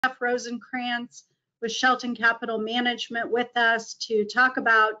Jeffrey Rosenkranz with Shelton Capital Management with us to talk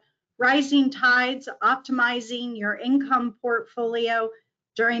about rising tides, optimizing your income portfolio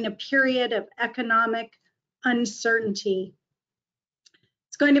during a period of economic uncertainty.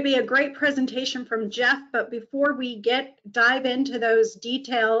 It's going to be a great presentation from Jeff, but before we dive into those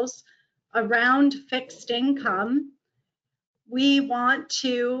details around fixed income, we want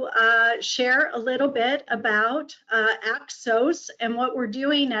to share a little bit about Axos and what we're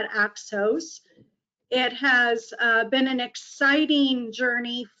doing at Axos. It has been an exciting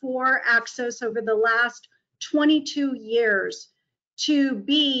journey for Axos over the last 22 years to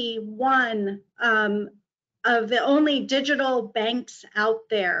be one of the only digital banks out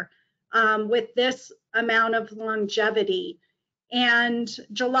there with this amount of longevity. And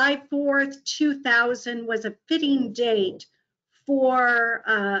July 4th, 2000 was a fitting date for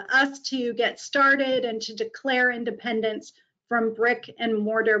us to get started and to declare independence from brick and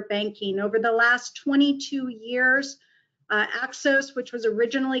mortar banking. Over the last 22 years, Axos, which was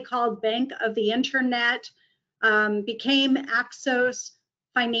originally called Bank of the Internet, became Axos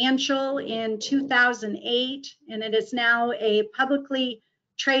Financial in 2008, and it is now a publicly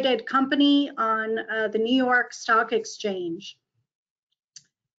traded company on the New York Stock Exchange.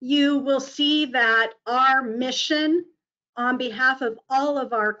 You will see that our mission on behalf of all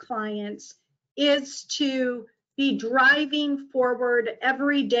of our clients is to be driving forward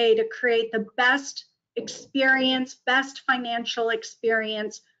every day to create the best experience, best financial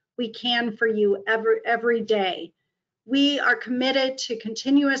experience we can for you every day. We are committed to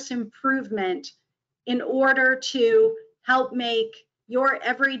continuous improvement in order to help make your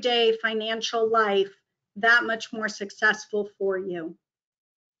everyday financial life that much more successful for you.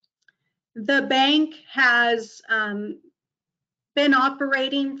 The bank has been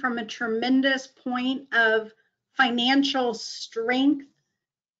operating from a tremendous point of financial strength,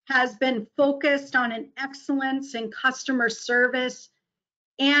 has been focused on an excellence in customer service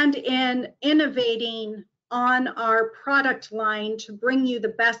and in innovating on our product line to bring you the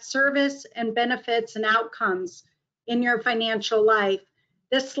best service and benefits and outcomes in your financial life.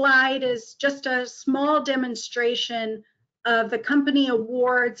 This slide is just a small demonstration of the company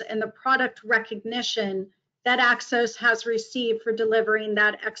awards and the product recognition that Axos has received for delivering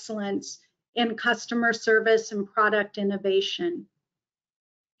that excellence in customer service and product innovation.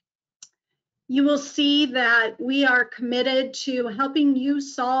 You will see that we are committed to helping you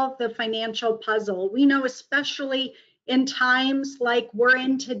solve the financial puzzle. We know, especially in times like we're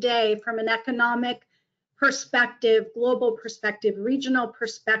in today, from an economic perspective, global perspective, regional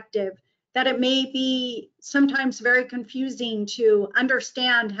perspective, that it may be sometimes very confusing to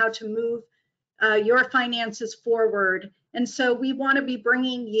understand how to move your finances forward. And so we want to be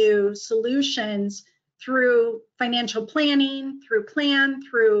bringing you solutions through financial planning,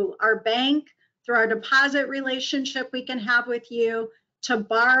 through our bank, through our deposit relationship we can have with you, to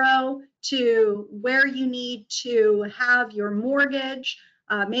borrow, to where you need to have your mortgage,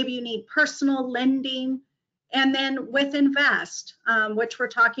 maybe you need personal lending, and then with invest, which we're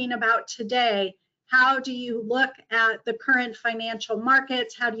talking about today. How do you look at the current financial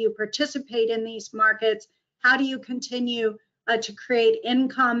markets? How do you participate in these markets? How do you continue to create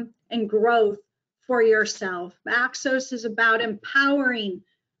income and growth for yourself? Axos is about empowering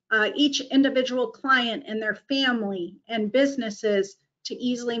each individual client and their family and businesses to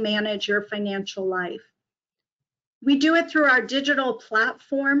easily manage your financial life. We do it through our digital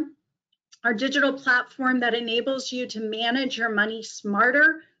platform that enables you to manage your money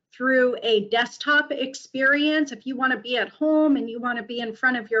smarter through a desktop experience. If you want to be at home and you want to be in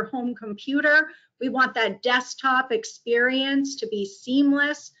front of your home computer, we want that desktop experience to be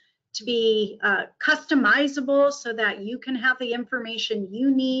seamless, to be customizable so that you can have the information you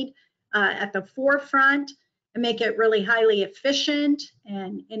need at the forefront and make it really highly efficient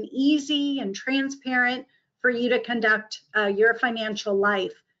and easy and transparent for you to conduct your financial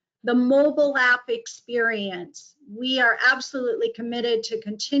life. The mobile app experience, we are absolutely committed to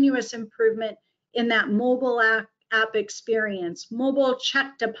continuous improvement in that mobile app experience. Mobile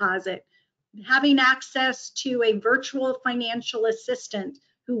check deposit, having access to a virtual financial assistant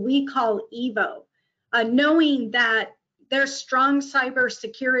who we call Evo, knowing that there's strong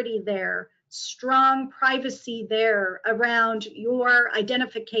cybersecurity there, strong privacy there around your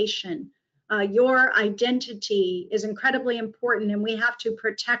identification. Your identity is incredibly important, and we have to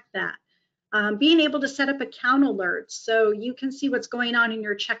protect that. Being able to set up account alerts so you can see what's going on in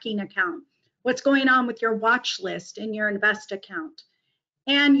your checking account, what's going on with your watch list in your invest account,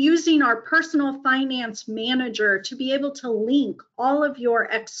 and using our personal finance manager to be able to link all of your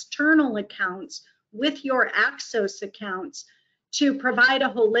external accounts with your Axos accounts to provide a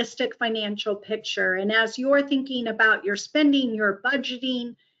holistic financial picture. And as you're thinking about your spending, your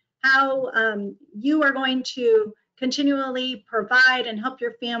budgeting, how you are going to continually provide and help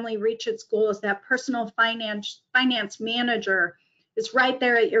your family reach its goals, that personal finance manager is right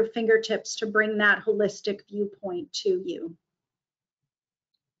there at your fingertips to bring that holistic viewpoint to you.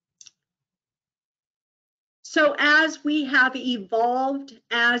 So as we have evolved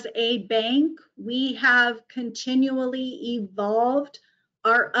as a bank, we have continually evolved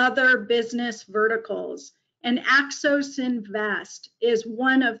our other business verticals. And Axos Invest is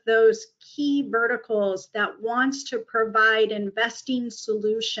one of those key verticals that wants to provide investing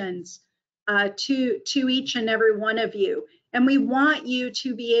solutions to each and every one of you. And we want you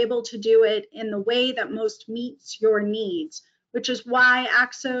to be able to do it in the way that most meets your needs, which is why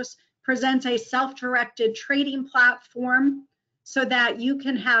Axos presents a self-directed trading platform so that you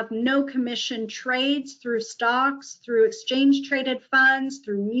can have no commission trades through stocks, through exchange traded funds,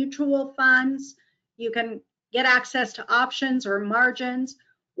 through mutual funds. You can get access to options or margins,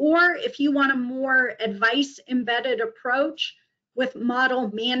 or if you want a more advice embedded approach with model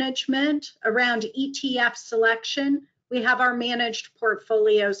management around ETF selection, we have our managed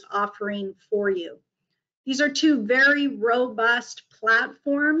portfolios offering for you. These are two very robust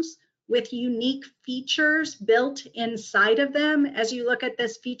platforms with unique features built inside of them. As you look at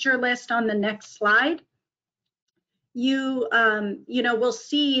this feature list on the next slide, you will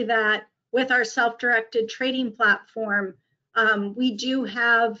see that with our self-directed trading platform, we do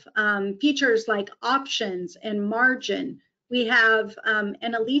have features like options and margin. We have an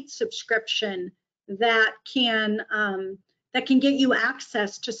elite subscription that can get you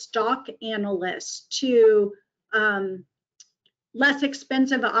access to stock analysts, to less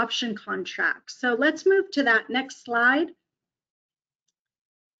expensive option contracts. So let's move to that next slide.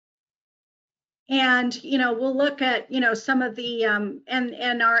 And, we'll look at, some of the,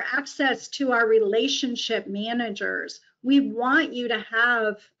 and our access to our relationship managers. We want you to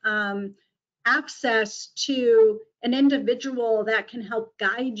have access to an individual that can help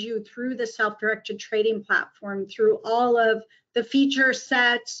guide you through the self-directed trading platform, through all of the feature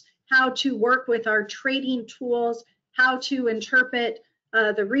sets, how to work with our trading tools, how to interpret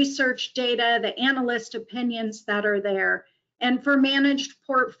the research data, the analyst opinions that are there. And for managed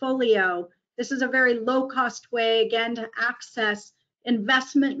portfolio, this is a very low-cost way, again, to access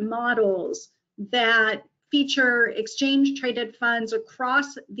investment models that feature exchange-traded funds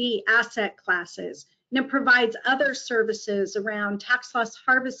across the asset classes. And it provides other services around tax loss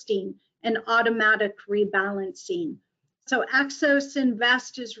harvesting and automatic rebalancing. So Axos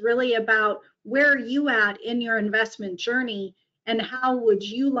Invest is really about where are you at in your investment journey, and how would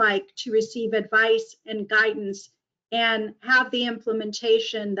you like to receive advice and guidance and have the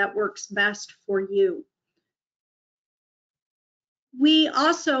implementation that works best for you. We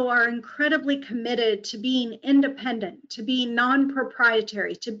also are incredibly committed to being independent, to being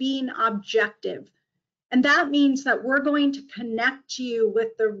non-proprietary, to being objective. And that means that we're going to connect you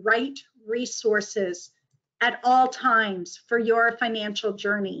with the right resources at all times for your financial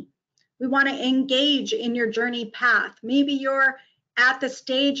journey. We want to engage in your journey path. Maybe you're at the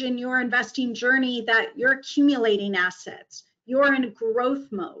stage in your investing journey that you're accumulating assets, you're in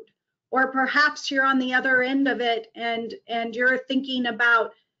growth mode, or perhaps you're on the other end of it and you're thinking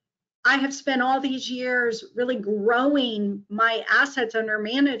about, I have spent all these years really growing my assets under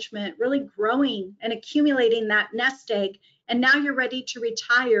management, really growing and accumulating that nest egg, and now you're ready to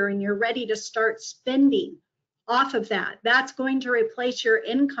retire and you're ready to start spending off of that. That's going to replace your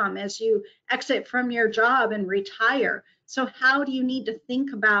income as you exit from your job and retire. So how do you need to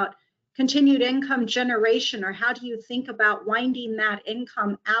think about continued income generation, or how do you think about winding that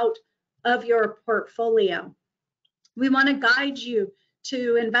income out of your portfolio? We want to guide you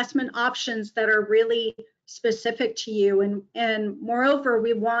to investment options that are really specific to you. And moreover,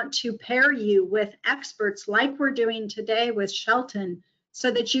 we want to pair you with experts like we're doing today with Shelton, so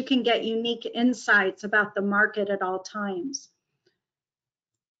that you can get unique insights about the market at all times.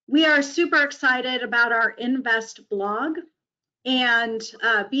 We are super excited about our Invest blog and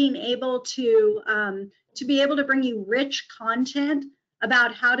being able to be able to bring you rich content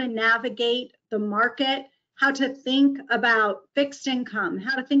about how to navigate the market, how to think about fixed income,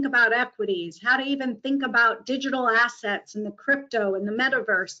 how to think about equities, how to even think about digital assets and the crypto and the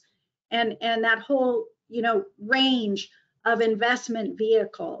metaverse, and that whole range of investment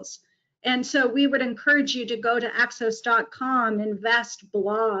vehicles. And so we would encourage you to go to axos.com, invest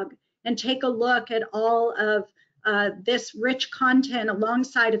blog, and take a look at all of this rich content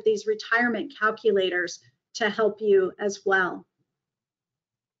alongside of these retirement calculators to help you as well.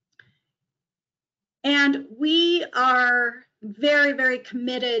 And we are very, very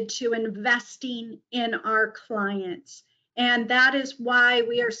committed to investing in our clients. And that is why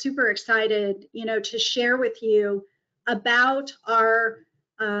we are super excited, to share with you about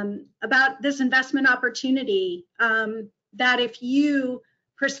about this investment opportunity. That if you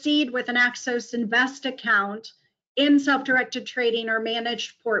proceed with an Axos Invest account in self-directed trading or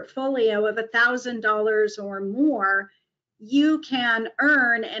managed portfolio of $1,000 or more, you can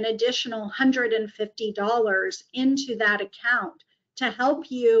earn an additional $150 into that account to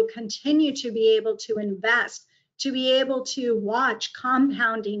help you continue to be able to invest, to be able to watch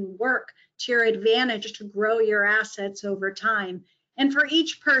compounding work to your advantage to grow your assets over time. And for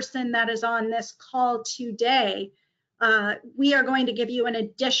each person that is on this call today, we are going to give you an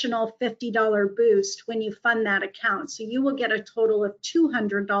additional $50 boost when you fund that account. So you will get a total of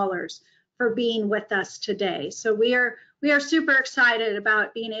 $200 for being with us today. So we are super excited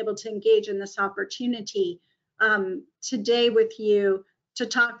about being able to engage in this opportunity today with you to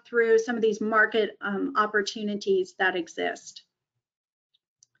talk through some of these market opportunities that exist.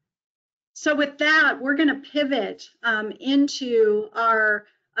 So with that, we're going to pivot into our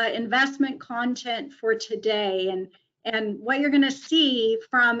investment content for today. And what you're going to see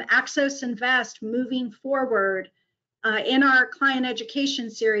from Axos Invest moving forward in our client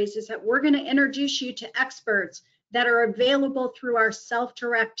education series is that we're going to introduce you to experts that are available through our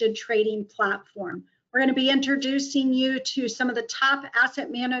self-directed trading platform. We're going to be introducing you to some of the top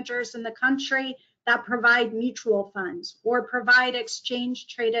asset managers in the country that provide mutual funds or provide exchange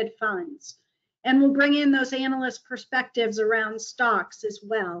traded funds. And we'll bring in those analyst perspectives around stocks as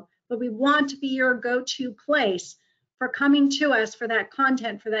well. But we want to be your go-to place for coming to us for that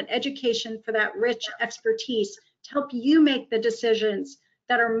content, for that education, for that rich expertise to help you make the decisions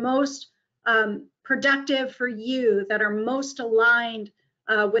that are most productive for you, that are most aligned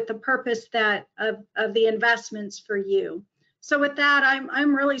with the purpose of the investments for you. So with that,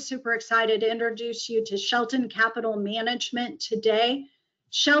 I'm really super excited to introduce you to Shelton Capital Management today.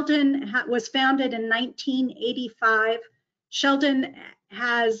 Shelton was founded in 1985. Shelton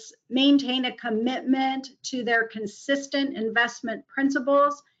has maintained a commitment to their consistent investment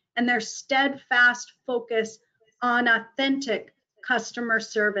principles and their steadfast focus on authentic customer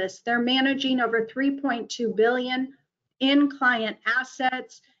service. They're managing over $3.2 billion in client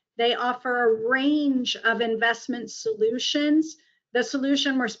assets. They offer a range of investment solutions. The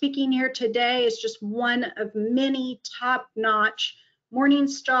solution we're speaking here today is just one of many top-notch,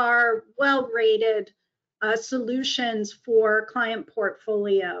 Morningstar, well-rated solutions for client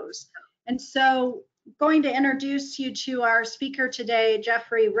portfolios. And so I'm going to introduce you to our speaker today,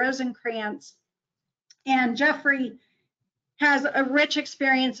 Jeffrey Rosenkranz. And Jeffrey has a rich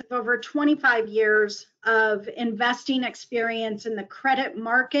experience of over 25 years of investing experience in the credit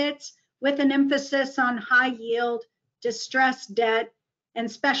markets with an emphasis on high yield, distressed debt, and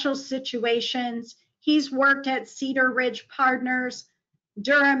special situations. He's worked at Cedar Ridge Partners,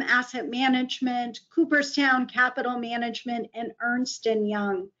 Durham Asset Management, Cooperstown Capital Management, and Ernst &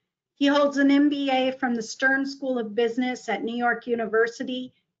 Young. He holds an MBA from the Stern School of Business at New York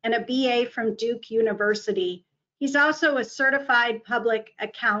University and a BA from Duke University. He's also a certified public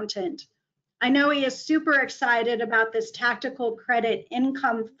accountant. I know he is super excited about this tactical credit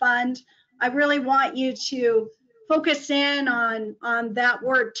income fund. I really want you to focus in on that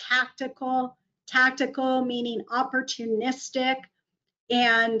word tactical meaning opportunistic,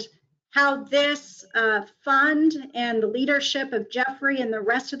 and how this fund and the leadership of Jeffrey and the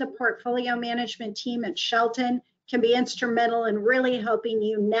rest of the portfolio management team at Shelton can be instrumental in really helping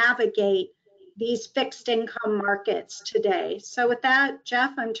you navigate these fixed income markets today. So with that,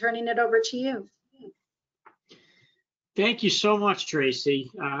 Jeff, I'm turning it over to you. Thank you so much, Tracy.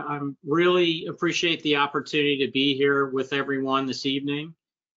 I really appreciate the opportunity to be here with everyone this evening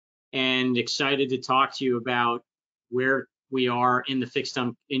and excited to talk to you about where we are in the fixed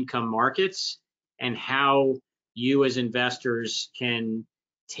income markets and how you as investors can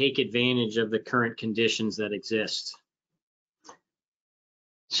take advantage of the current conditions that exist.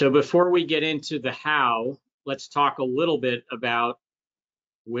 So before we get into the how, let's talk a little bit about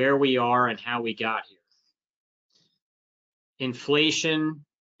where we are and how we got here. Inflation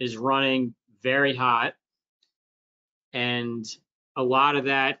is running very hot, and a lot of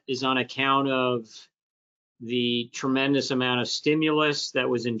that is on account of the tremendous amount of stimulus that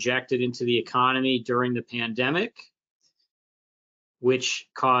was injected into the economy during the pandemic, which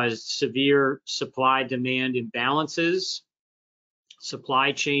caused severe supply-demand imbalances,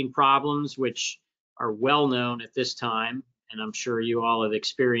 supply chain problems, which are well known at this time, and I'm sure you all have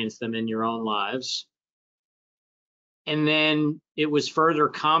experienced them in your own lives. And then it was further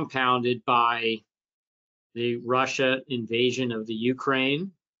compounded by the Russia invasion of the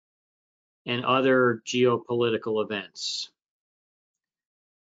Ukraine, and other geopolitical events.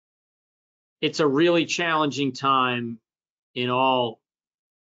 It's a really challenging time in all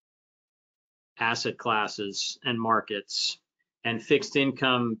asset classes and markets, and fixed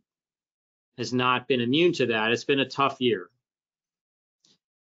income has not been immune to that. It's been a tough year.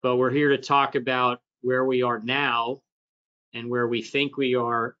 But we're here to talk about where we are now and where we think we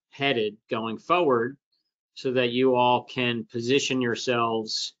are headed going forward, so that you all can position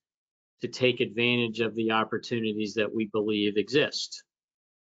yourselves to take advantage of the opportunities that we believe exist.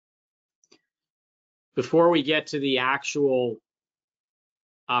 Before we get to the actual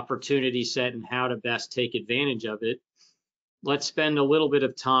opportunity set and how to best take advantage of it, let's spend a little bit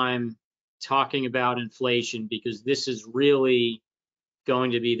of time talking about inflation, because this is really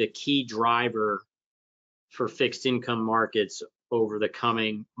going to be the key driver for fixed income markets over the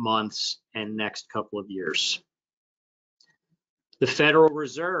coming months and next couple of years. The Federal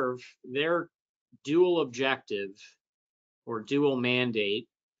Reserve, their dual objective or dual mandate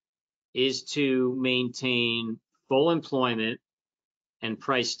is to maintain full employment and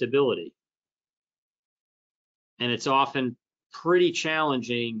price stability. And it's often pretty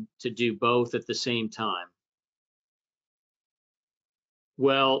challenging to do both at the same time.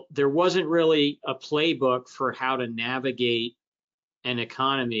 Well, there wasn't really a playbook for how to navigate an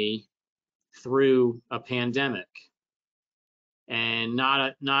economy through a pandemic, and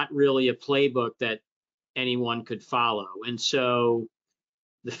not really a playbook that anyone could follow. And so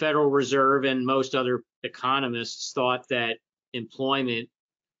the Federal Reserve and most other economists thought that unemployment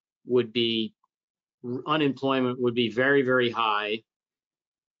would be very, very high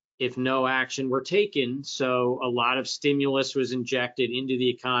if no action were taken. So a lot of stimulus was injected into the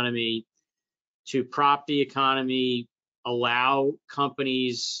economy to prop the economy, allow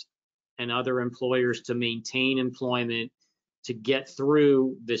companies and other employers to maintain employment to get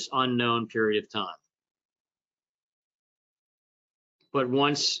through this unknown period of time. But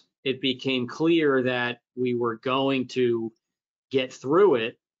once it became clear that we were going to get through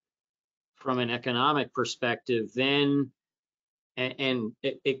it from an economic perspective, then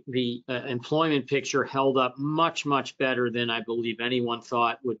the employment picture held up much, much better than I believe anyone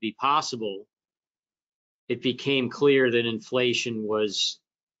thought would be possible. It became clear that inflation was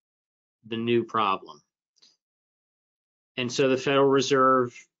the new problem. And so the Federal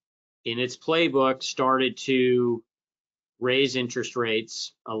Reserve, in its playbook, started to raise interest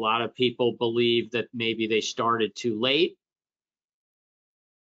rates. A lot of people believe that maybe they started too late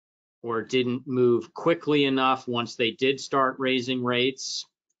or didn't move quickly enough once they did start raising rates.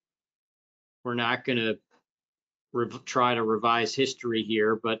 We're not going to try to revise history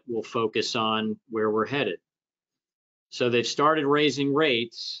here, but we'll focus on where we're headed. So they've started raising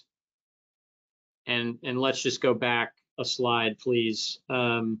rates, and let's just go back a slide, please,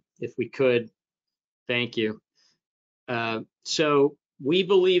 if we could. Thank you. So we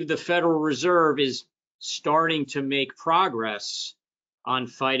believe the Federal Reserve is starting to make progress on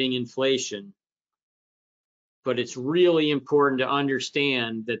fighting inflation, but it's really important to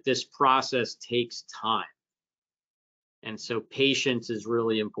understand that this process takes time. And so patience is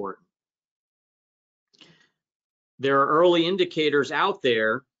really important. There are early indicators out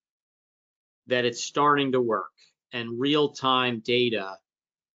there that it's starting to work, and real-time data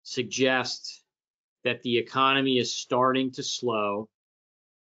suggests that the economy is starting to slow.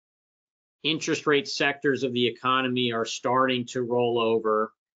 Interest rate sectors of the economy are starting to roll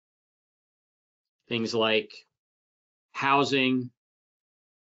over. Things like housing,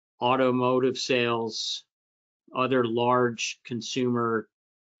 automotive sales, other large consumer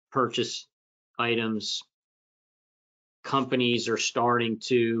purchase items. Companies are starting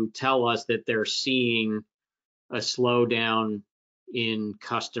to tell us that they're seeing a slowdown in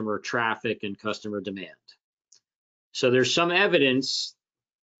customer traffic and customer demand. So there's some evidence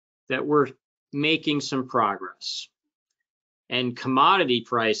that we're making some progress. And commodity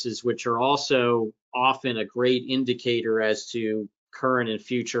prices, which are also often a great indicator as to current and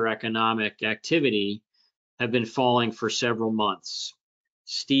future economic activity, have been falling for several months.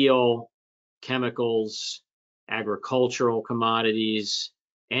 Steel, chemicals, agricultural commodities,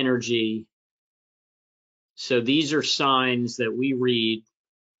 energy. So these are signs that we read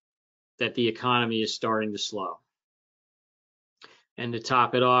that the economy is starting to slow. And to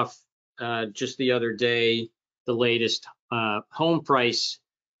top it off, just the other day, the latest home price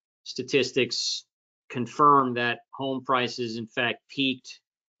statistics confirm that home prices, in fact, peaked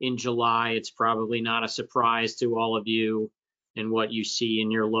in July. It's probably not a surprise to all of you and what you see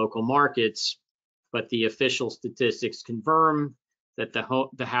in your local markets, but the official statistics confirm that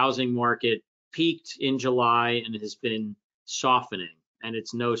the housing market peaked in July and has been softening. And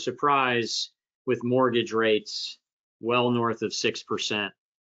it's no surprise with mortgage rates well north of 6%.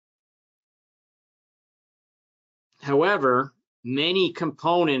 However, many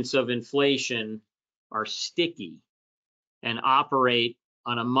components of inflation are sticky and operate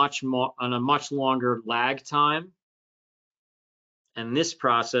on a much longer lag time. And this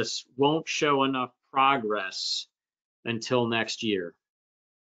process won't show enough progress until next year.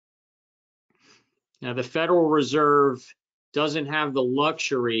 Now, the Federal Reserve doesn't have the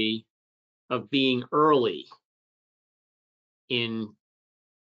luxury of being early in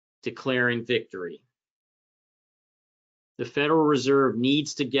declaring victory. The Federal Reserve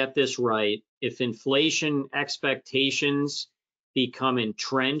needs to get this right. If inflation expectations become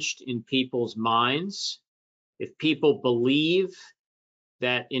entrenched in people's minds, if people believe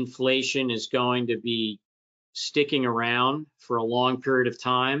that inflation is going to be sticking around for a long period of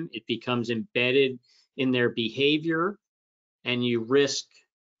time, it becomes embedded in their behavior, and you risk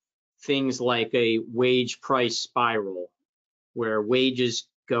things like a wage price spiral, where wages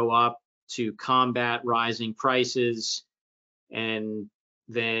go up to combat rising prices, and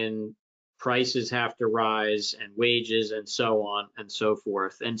then prices have to rise and wages and so on and so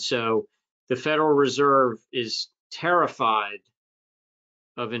forth. And so the Federal Reserve is terrified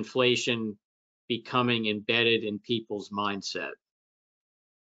of inflation becoming embedded in people's mindset.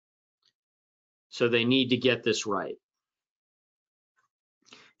 So they need to get this right.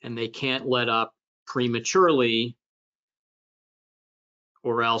 And they can't let up prematurely,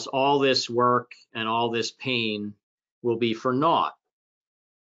 or else all this work and all this pain will be for naught.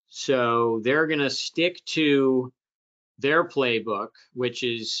 So they're going to stick to their playbook, which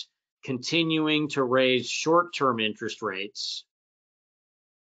is continuing to raise short-term interest rates,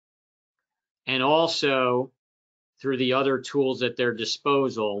 and also through the other tools at their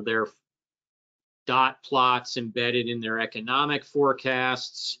disposal, their dot plots embedded in their economic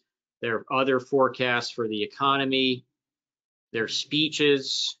forecasts, their other forecasts for the economy, their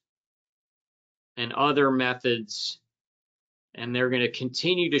speeches, and other methods. And they're going to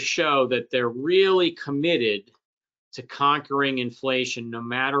continue to show that they're really committed to conquering inflation no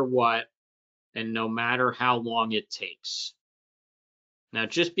matter what and no matter how long it takes. Now,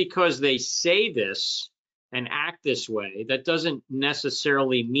 just because they say this and act this way, that doesn't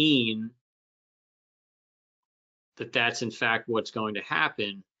necessarily mean that that's in fact what's going to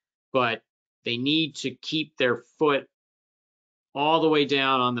happen, but they need to keep their foot all the way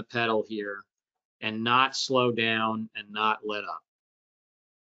down on the pedal here and not slow down and not let up.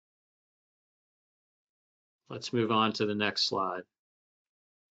 Let's move on to the next slide.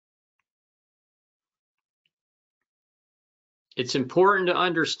 It's important to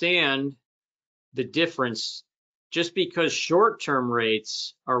understand the difference. Just because short-term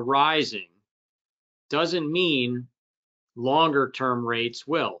rates are rising doesn't mean longer-term rates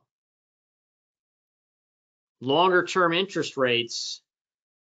will. Longer-term interest rates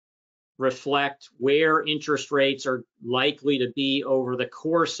reflect where interest rates are likely to be over the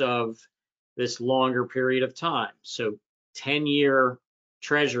course of this longer period of time. So 10-year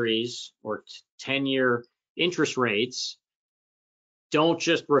treasuries or 10-year interest rates don't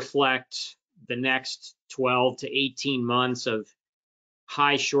just reflect the next 12 to 18 months of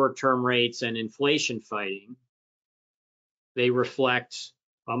high short-term rates and inflation fighting. They reflect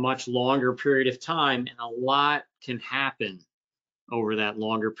a much longer period of time, and a lot can happen over that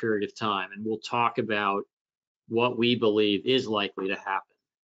longer period of time. And we'll talk about what we believe is likely to happen.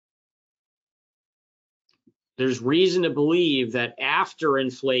 There's reason to believe that after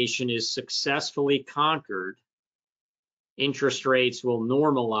inflation is successfully conquered, interest rates will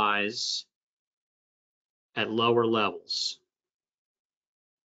normalize at lower levels.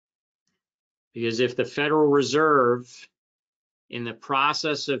 Because if the Federal Reserve, in the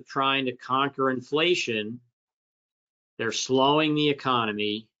process of trying to conquer inflation, they're slowing the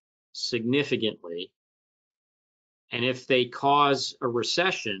economy significantly, and if they cause a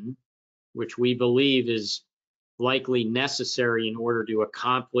recession, which we believe is likely necessary in order to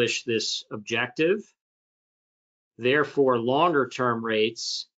accomplish this objective, therefore longer-term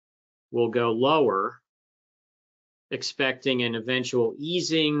rates will go lower, expecting an eventual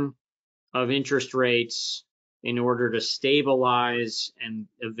easing of interest rates in order to stabilize and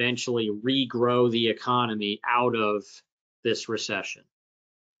eventually regrow the economy out of this recession.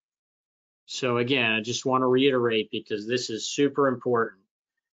 So again, I just want to reiterate, because this is super important,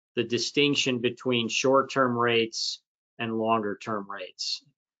 the distinction between short-term rates and longer-term rates.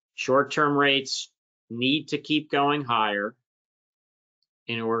 Short-term rates need to keep going higher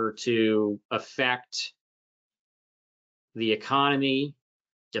in order to affect the economy,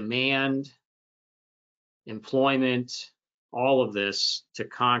 demand, employment, all of this to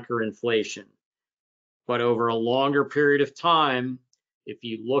conquer inflation. But over a longer period of time, if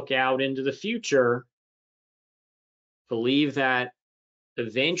you look out into the future, believe that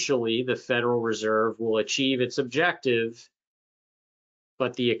eventually the Federal Reserve will achieve its objective,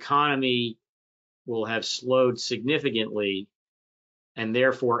 but the economy will have slowed significantly, and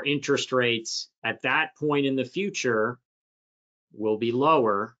therefore interest rates at that point in the future will be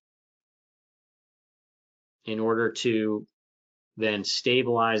lower in order to then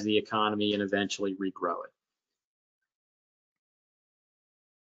stabilize the economy and eventually regrow it.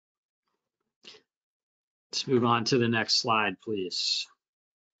 Let's move on to the next slide, please.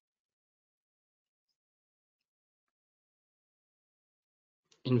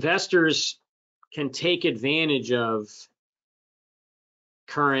 Investors can take advantage of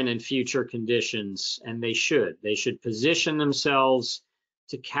current and future conditions, and they should. They should position themselves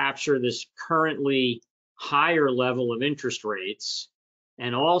to capture this currently higher level of interest rates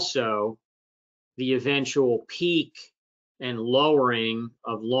and also the eventual peak and lowering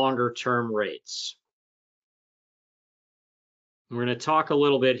of longer-term rates. We're going to talk a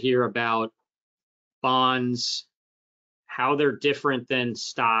little bit here about bonds, how they're different than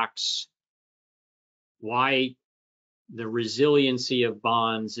stocks, why the resiliency of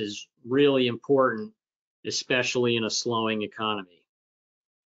bonds is really important, especially in a slowing economy.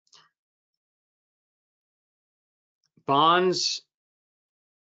 Bonds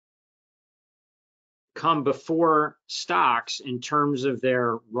come before stocks in terms of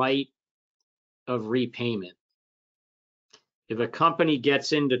their right of repayment. If a company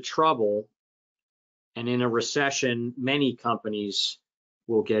gets into trouble, and in a recession, many companies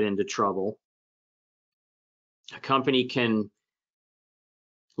will get into trouble, a company can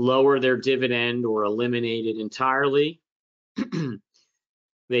lower their dividend or eliminate it entirely.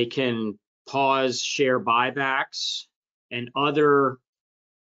 They can pause share buybacks and other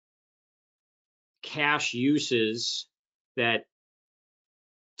cash uses that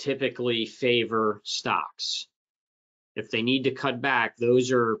typically favor stocks. If they need to cut back,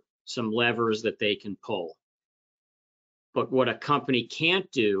 those are some levers that they can pull. But what a company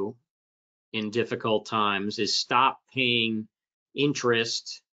can't do in difficult times is stop paying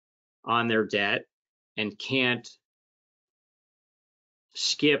interest on their debt and can't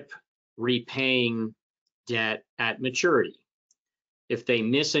skip repaying debt at maturity. If they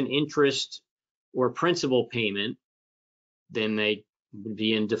miss an interest or principal payment, then they would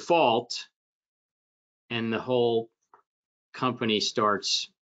be in default and the whole company starts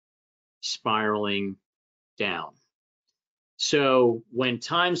spiraling down. So when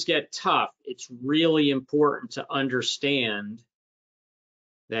times get tough, it's really important to understand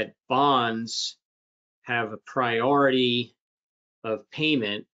that bonds have a priority of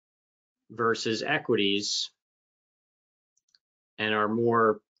payment versus equities and are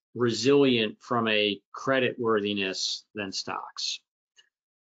more resilient from a credit worthiness than stocks.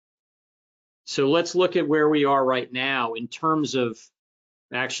 So let's look at where we are right now in terms of,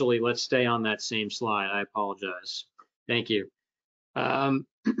 actually, let's stay on that same slide. I apologize. Thank you.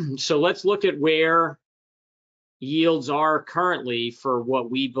 So let's look at where yields are currently for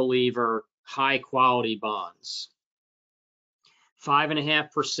what we believe are high quality bonds.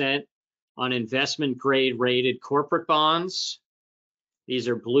 5.5% on investment grade rated corporate bonds. These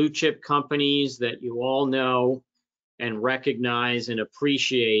are blue chip companies that you all know and recognize and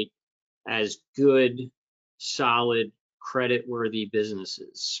appreciate as good, solid, credit-worthy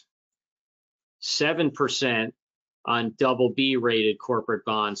businesses. 7% on double B rated corporate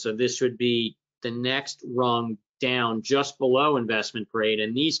bonds. So this would be the next rung down just below investment grade.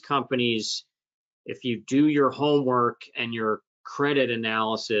 And these companies, if you do your homework and your credit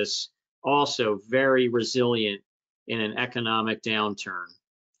analysis, also very resilient in an economic downturn.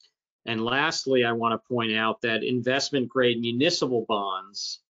 And lastly, I want to point out that investment grade municipal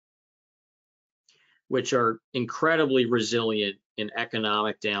bonds, which are incredibly resilient in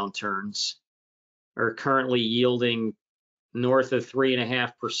economic downturns, are currently yielding north of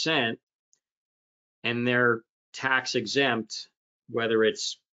 3.5%, and they're tax exempt, whether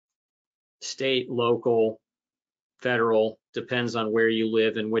it's state, local, federal, depends on where you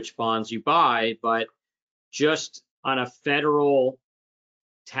live and which bonds you buy, but just on a federal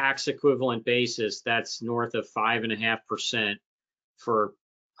tax equivalent basis, that's north of 5.5% for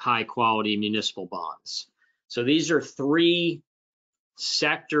high quality municipal bonds. So these are three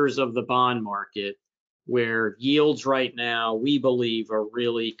sectors of the bond market where yields right now, we believe, are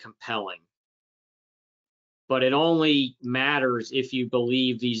really compelling. But it only matters if you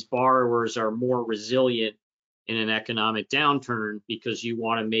believe these borrowers are more resilient in an economic downturn, because you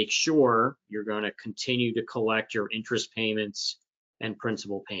want to make sure you're going to continue to collect your interest payments and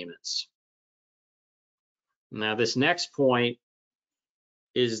principal payments. Now, this next point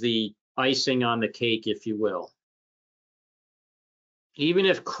is the icing on the cake, if you will. Even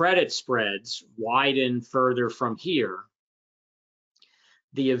if credit spreads widen further from here,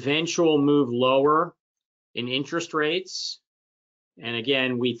 the eventual move lower in interest rates, and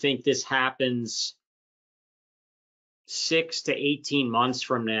again, we think this happens 6 to 18 months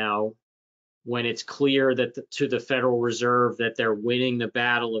from now, when it's clear that to the Federal Reserve that they're winning the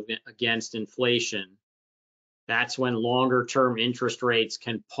battle against inflation. That's when longer term interest rates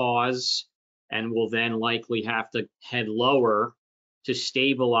can pause and will then likely have to head lower to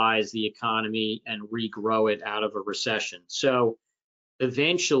stabilize the economy and regrow it out of a recession. So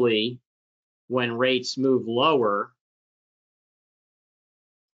eventually, when rates move lower,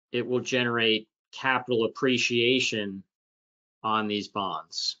 it will generate capital appreciation on these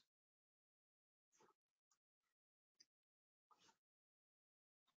bonds.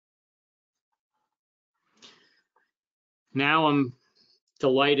 Now I'm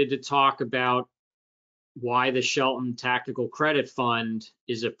delighted to talk about why the Shelton Tactical Credit Fund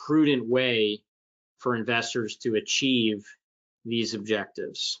is a prudent way for investors to achieve these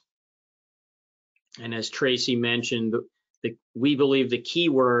objectives. And as Tracy mentioned, we believe the key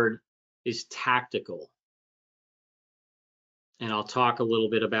word is tactical. And I'll talk a little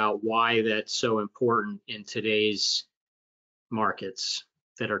bit about why that's so important in today's markets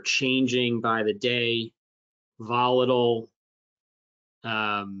that are changing by the day, volatile.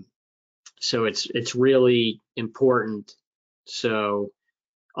 So it's really important. So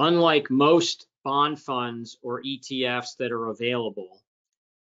unlike most bond funds or ETFs that are available,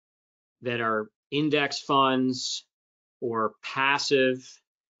 that are index funds or passive,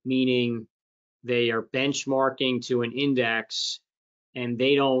 meaning they are benchmarking to an index and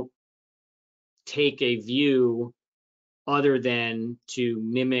they don't take a view other than to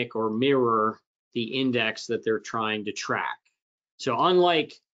mimic or mirror the index that they're trying to track. So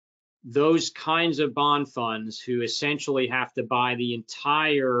unlike those kinds of bond funds who essentially have to buy the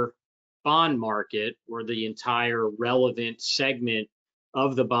entire bond market or the entire relevant segment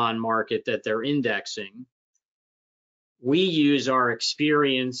of the bond market that they're indexing, we use our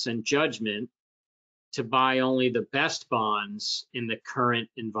experience and judgment to buy only the best bonds in the current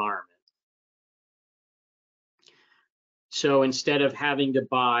environment. So instead of having to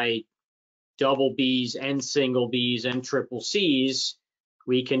buy double Bs and single Bs and triple Cs,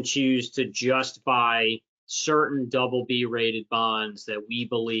 we can choose to just buy certain double B rated bonds that we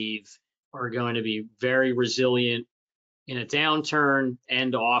believe are going to be very resilient in a downturn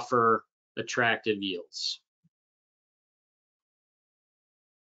and offer attractive yields.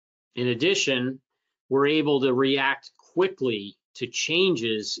 In addition, we're able to react quickly to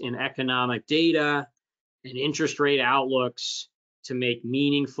changes in economic data and interest rate outlooks to make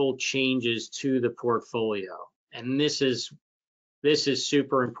meaningful changes to the portfolio. And this is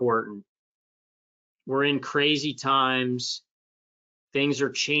super important. We're in crazy times. Things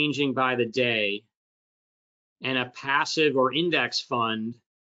are changing by the day. And a passive or index fund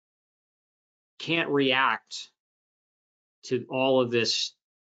can't react to all of this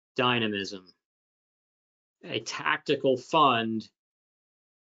dynamism. A tactical fund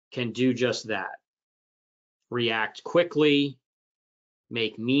can do just that. React quickly,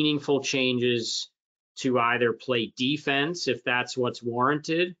 make meaningful changes to either play defense if that's what's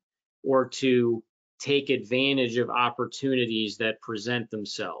warranted, or to take advantage of opportunities that present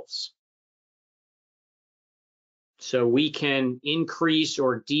themselves. So we can increase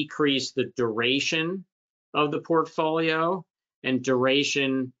or decrease the duration of the portfolio, and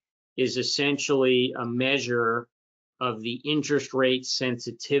duration is essentially a measure of the interest rate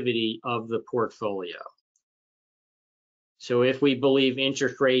sensitivity of the portfolio. So if we believe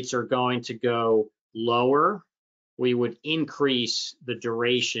interest rates are going to go lower, we would increase the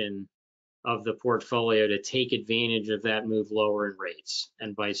duration of the portfolio to take advantage of that move lower in rates,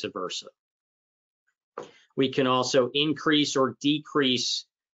 and vice versa. We can also increase or decrease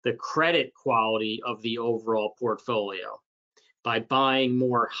the credit quality of the overall portfolio by buying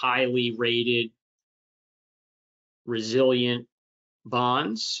more highly rated, resilient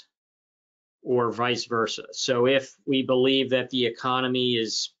bonds, or vice versa. So if we believe that the economy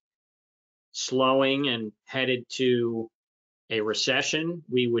is slowing and headed to a recession,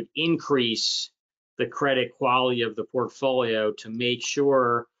 we would increase the credit quality of the portfolio to make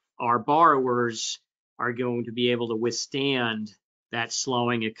sure our borrowers are going to be able to withstand that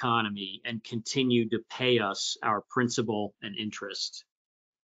slowing economy and continue to pay us our principal and interest.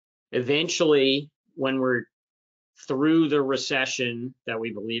 Eventually, when we're through the recession that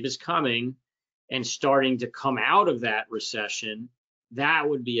we believe is coming and starting to come out of that recession, that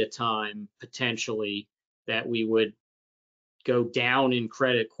would be a time potentially that we would go down in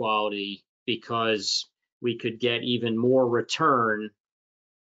credit quality because we could get even more return,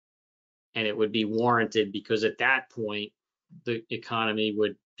 and it would be warranted because at that point the economy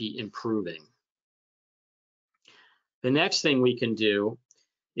would be improving. The next thing we can do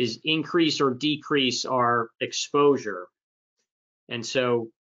is increase or decrease our exposure. And so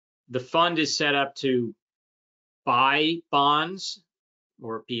the fund is set up to buy bonds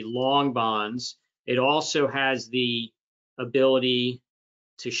or be long bonds. It also has the ability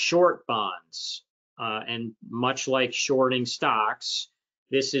to short bonds. And much like shorting stocks,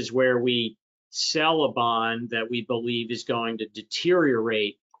 this is where we sell a bond that we believe is going to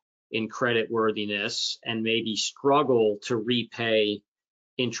deteriorate in creditworthiness and maybe struggle to repay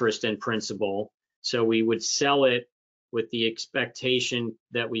interest and principal. So we would sell it with the expectation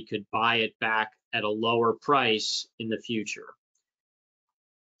that we could buy it back at a lower price in the future.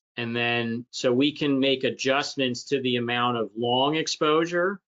 And then, so we can make adjustments to the amount of long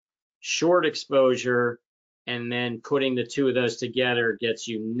exposure, short exposure, and then putting the two of those together gets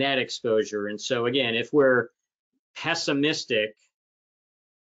you net exposure. And so again, if we're pessimistic,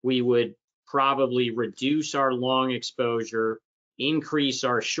 we would probably reduce our long exposure, increase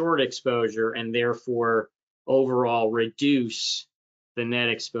our short exposure, and therefore overall reduce the net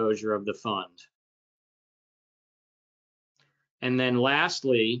exposure of the fund. And then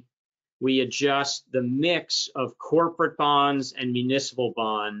lastly, we adjust the mix of corporate bonds and municipal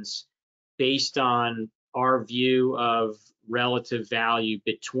bonds based on our view of relative value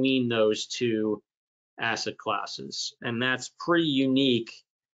between those two asset classes. And that's pretty unique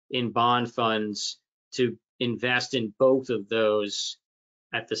in bond funds to invest in both of those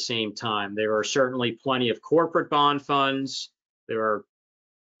at the same time. There are certainly plenty of corporate bond funds. There are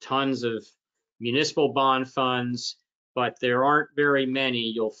tons of municipal bond funds, but there aren't very many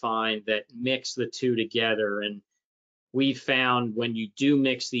you'll find that mix the two together. And we found when you do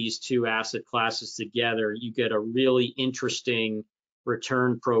mix these two asset classes together, you get a really interesting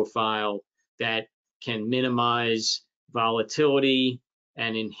return profile that can minimize volatility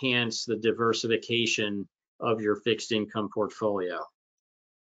and enhance the diversification of your fixed income portfolio.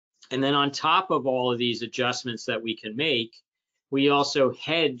 And then on top of all of these adjustments that we can make, we also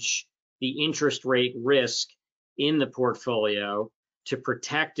hedge the interest rate risk in the portfolio to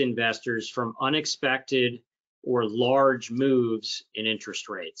protect investors from unexpected or large moves in interest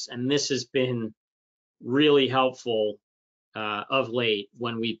rates. And this has been really helpful of late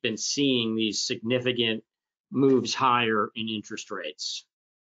when we've been seeing these significant moves higher in interest rates.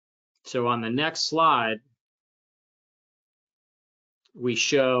 So on the next slide, we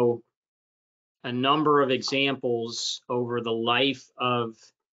show a number of examples over the life of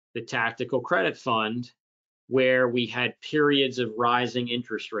the tactical credit fund where we had periods of rising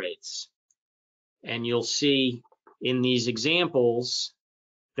interest rates. And you'll see in these examples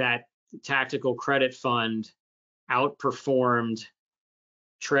that the tactical credit fund outperformed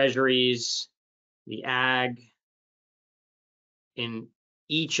treasuries, the ag, in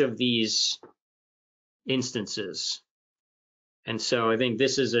each of these instances. And so I think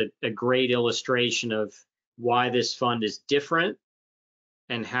this is a great illustration of why this fund is different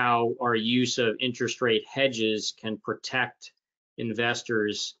and how our use of interest rate hedges can protect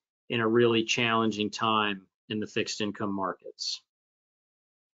investors in a really challenging time in the fixed income markets.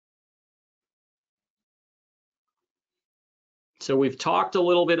 So we've talked a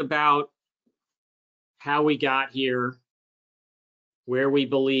little bit about how we got here, where we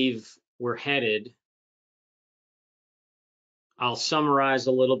believe we're headed. I'll summarize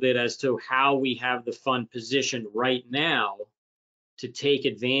a little bit as to how we have the fund positioned right now to take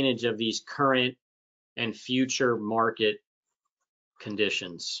advantage of these current and future market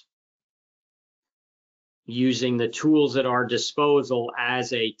conditions, using the tools at our disposal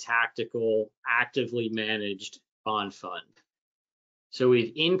as a tactical, actively managed bond fund. So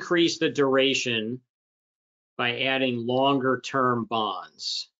we've increased the duration by adding longer term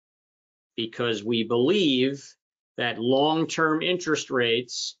bonds because we believe that long-term interest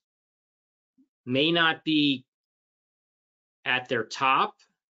rates may not be at their top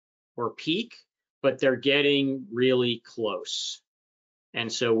or peak, but they're getting really close.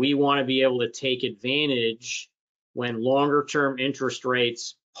 And so we want to be able to take advantage when longer-term interest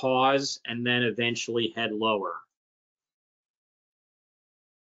rates pause and then eventually head lower.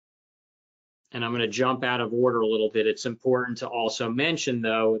 And I'm going to jump out of order a little bit. It's important to also mention,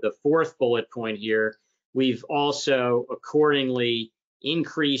 though, the fourth bullet point here, we've also accordingly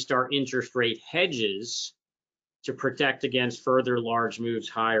increased our interest rate hedges to protect against further large moves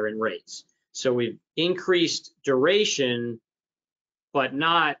higher in rates. So we've increased duration, but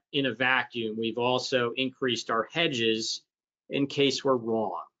not in a vacuum. We've also increased our hedges in case we're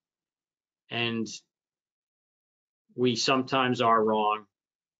wrong. And we sometimes are wrong,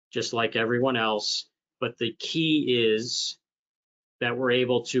 just like everyone else. But the key is that we're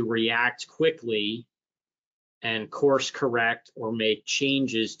able to react quickly and course correct or make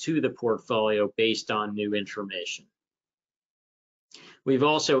changes to the portfolio based on new information. We've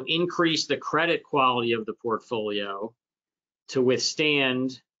also increased the credit quality of the portfolio to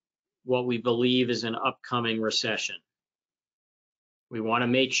withstand what we believe is an upcoming recession. We want to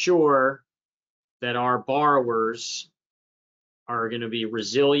make sure that our borrowers are going to be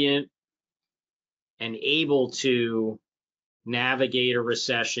resilient and able to navigate a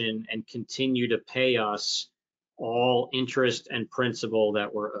recession and continue to pay us all interest and principal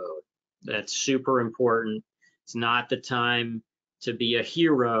that we're owed. That's super important. It's not the time to be a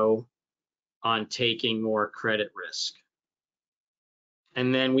hero on taking more credit risk.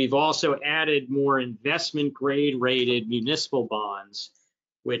 And then we've also added more investment grade rated municipal bonds,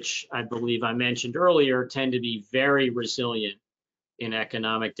 which I believe I mentioned earlier, tend to be very resilient in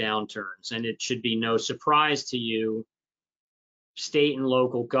economic downturns. And it should be no surprise to you, state and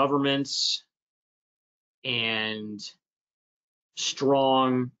local governments and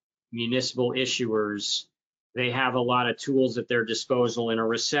strong municipal issuers, they have a lot of tools at their disposal in a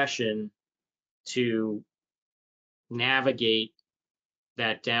recession to navigate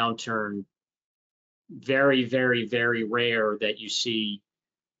that downturn. Very, very, very rare that you see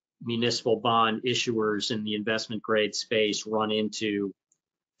municipal bond issuers in the investment grade space run into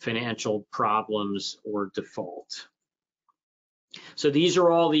financial problems or default. So these are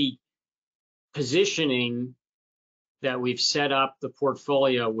all the positioning that we've set up the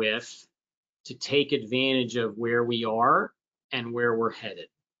portfolio with to take advantage of where we are and where we're headed.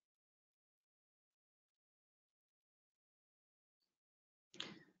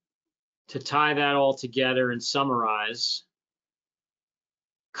 To tie that all together and summarize,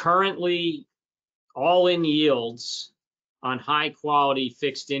 currently all-in yields on high quality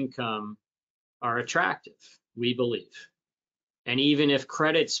fixed income are attractive, we believe. And even if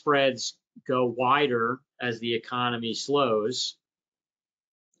credit spreads go wider as the economy slows,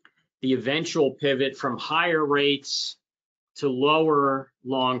 the eventual pivot from higher rates to lower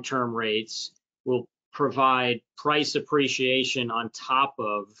long-term rates will provide price appreciation on top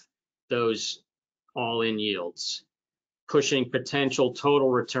of those all-in yields, pushing potential total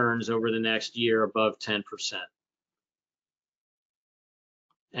returns over the next year above 10%.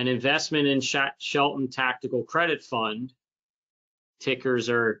 An investment in Shelton Tactical Credit Fund, tickers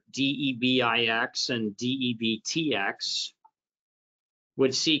are DEBIX and DEBTX,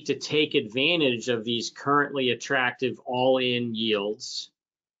 would seek to take advantage of these currently attractive all-in yields,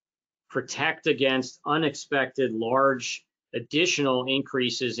 protect against unexpected large additional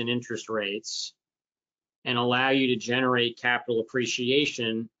increases in interest rates, and allow you to generate capital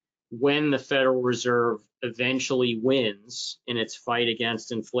appreciation when the Federal Reserve eventually wins in its fight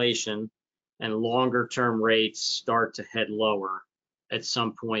against inflation and longer-term rates start to head lower at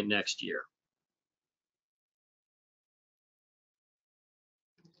some point next year.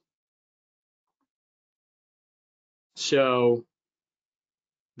 So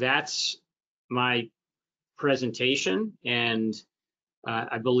that's my presentation, and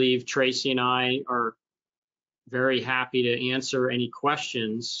I believe Tracy and I are very happy to answer any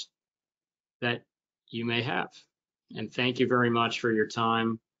questions that you may have. And thank you very much for your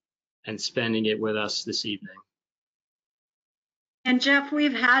time and spending it with us this evening. And Jeff,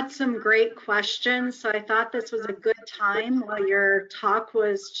 we've had some great questions, so I thought this was a good time while your talk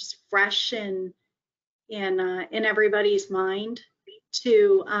was just fresh in everybody's mind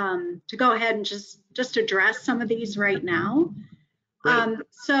to go ahead and just address some of these right now.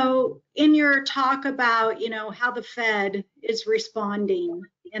 So in your talk about, how the Fed is responding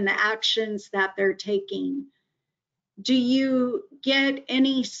and the actions that they're taking, do you get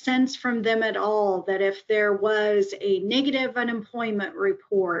any sense from them at all that if there was a negative unemployment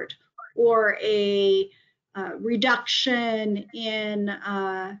report or a reduction in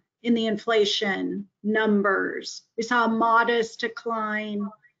the inflation numbers, we saw a modest decline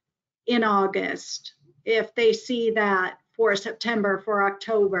in August, if they see that for September, for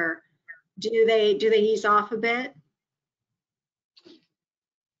October, do they ease off a bit?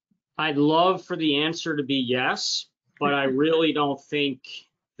 I'd love for the answer to be yes, but I really don't think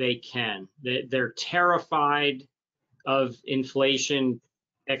they can. They're terrified of inflation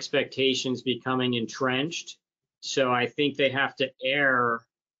expectations becoming entrenched. So I think they have to err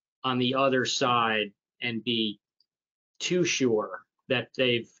on the other side and be too sure that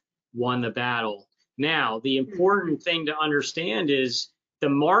they've won the battle. Now, the important thing to understand is the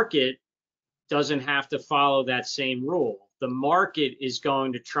market doesn't have to follow that same rule. The market is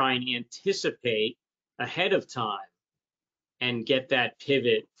going to try and anticipate ahead of time and get that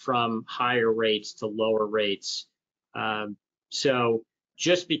pivot from higher rates to lower rates. So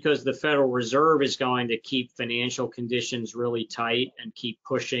just because the Federal Reserve is going to keep financial conditions really tight and keep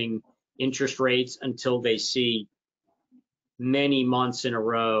pushing interest rates until they see many months in a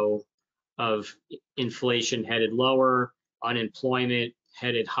row of inflation headed lower, unemployment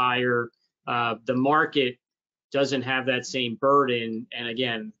headed higher, the market doesn't have that same burden. And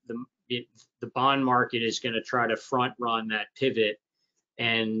again, the bond market is going to try to front run that pivot.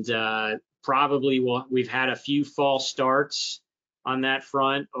 And probably we've had a few false starts on that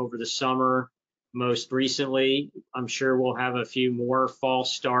front over the summer. Most recently, I'm sure we'll have a few more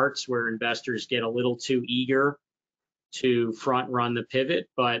false starts where investors get a little too eager to front run the pivot.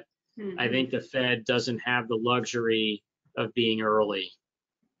 But I think the Fed doesn't have the luxury of being early.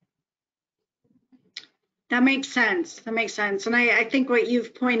 That makes sense. That makes sense. And I think what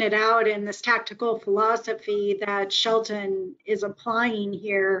you've pointed out in this tactical philosophy that Shelton is applying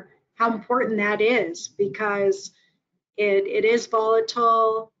here, how important that is, because it is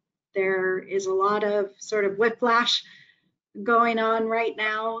volatile. There is a lot of sort of whiplash going on right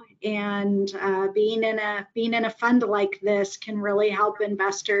now, and being in a fund like this can really help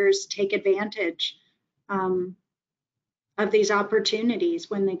investors take advantage of these opportunities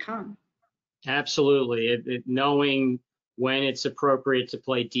when they come. Absolutely. Knowing when it's appropriate to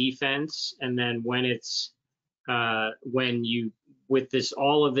play defense, and then when it's with this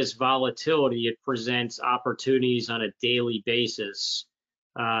all of this volatility, it presents opportunities on a daily basis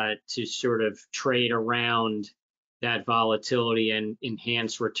to sort of trade around that volatility and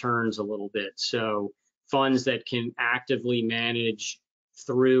enhance returns a little bit. So funds that can actively manage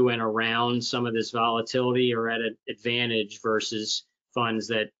through and around some of this volatility are at an advantage versus funds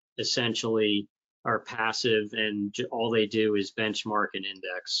that essentially are passive and all they do is benchmark an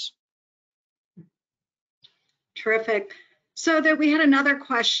index. Terrific. So that we had another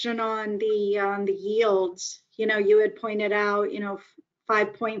question on the yields. You know, you had pointed out,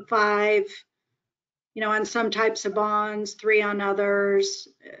 5.5, on some types of bonds, 3 on others,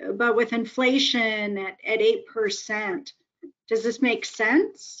 but with inflation at 8%, does this make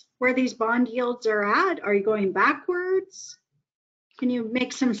sense where these bond yields are at? Are you going backwards? Can you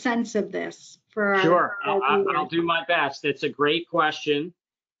make some sense of this for our Sure, viewers? I'll do my best. It's a great question.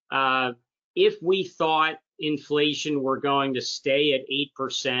 If we thought inflation were going to stay at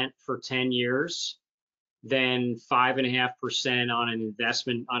 8% for 10 years, then 5.5% on an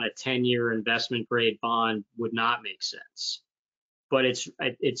investment on a 10-year investment grade bond would not make sense. But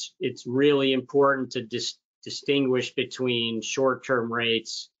it's really important to distinguish between short-term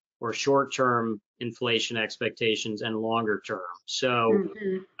rates or short-term inflation expectations and longer term. So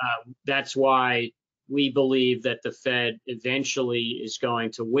that's why we believe that the Fed eventually is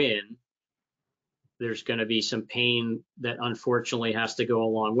going to win. There's going to be some pain that unfortunately has to go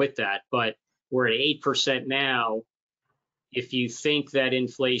along with that. But we're at 8% now. If you think that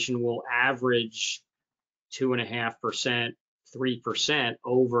inflation will average 2.5%, 3%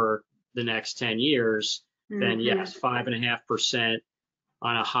 over the next 10 years, then yes, 5.5%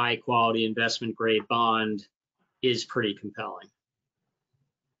 on a high quality investment grade bond is pretty compelling.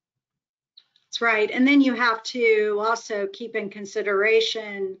 That's right. And then you have to also keep in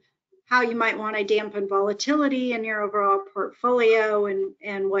consideration how you might want to dampen volatility in your overall portfolio,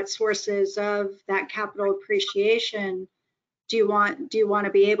 and what sources of that capital appreciation do you want to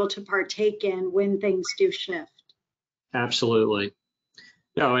be able to partake in when things do shift? Absolutely.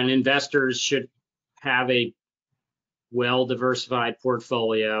 No, and investors should have a well-diversified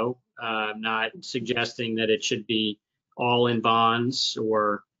portfolio. I'm not suggesting that it should be all in bonds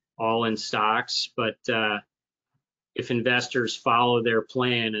or all in stocks, but if investors follow their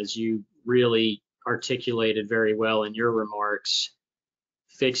plan, as you really articulated very well in your remarks,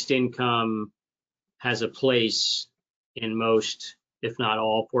 fixed income has a place in most, if not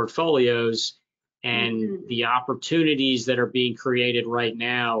all, portfolios, and the opportunities that are being created right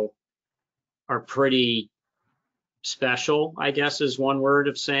now are pretty special, I guess, is one way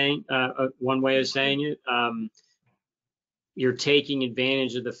of saying it. You're taking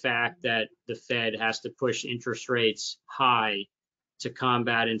advantage of the fact that the Fed has to push interest rates high to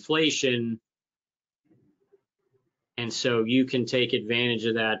combat inflation. And so you can take advantage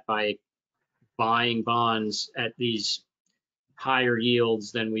of that by buying bonds at these higher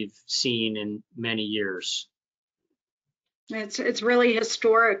yields than we've seen in many years. It's really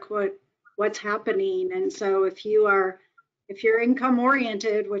historic what's happening. And so if you are if you're income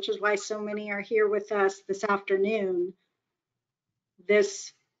oriented, which is why so many are here with us this afternoon,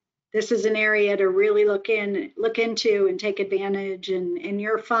 this is an area to really look into and take advantage, and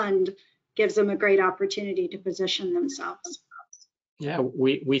your fund gives them a great opportunity to position themselves. Yeah,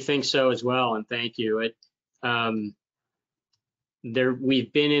 we think so as well, and thank you.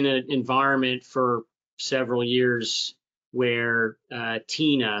 We've been in an environment for several years where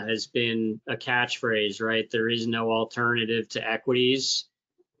TINA has been a catchphrase, right? There is no alternative to equities.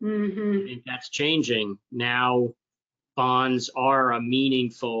 I think that's changing. Now bonds are a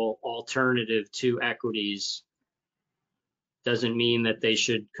meaningful alternative to equities. Doesn't mean that they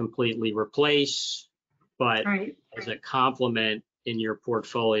should completely replace, but as a complement in your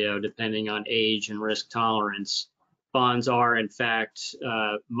portfolio, depending on age and risk tolerance, bonds are in fact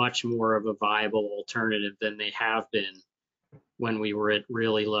much more of a viable alternative than they have been when we were at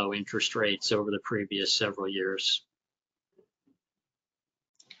really low interest rates over the previous several years.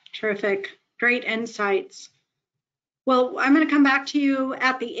 Terrific, great insights. Well, I'm going to come back to you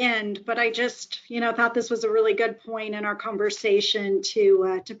at the end, but I just, thought this was a really good point in our conversation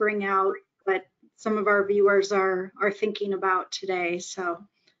to bring out what some of our viewers are thinking about today. So,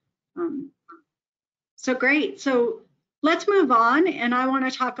 so great. So let's move on, and I want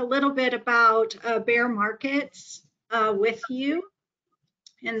to talk a little bit about bear markets with you.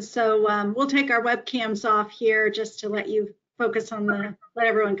 And so we'll take our webcams off here just to let you focus on let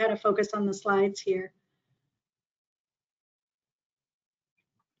everyone kind of focus on the slides here.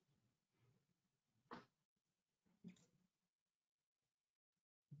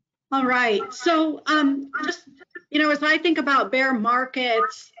 All right, so just, as I think about bear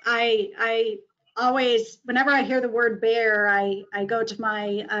markets, I always, whenever I hear the word bear, I go to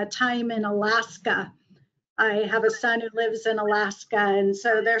my time in Alaska. I have a son who lives in Alaska, and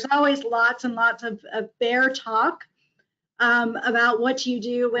so there's always lots and lots of bear talk about what you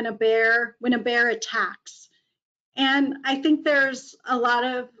do when a bear attacks. And I think there's a lot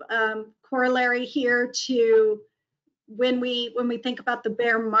of corollary here to when we think about the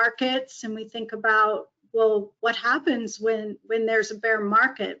bear markets, and we think about, well, what happens when there's a bear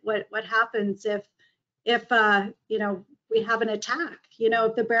market? What happens if we have an attack,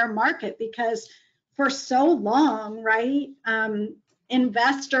 of the bear market? Because for so long, right,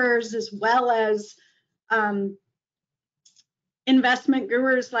 investors as well as investment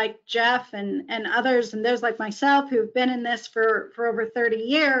gurus like Jeff and others, and those like myself who've been in this for over 30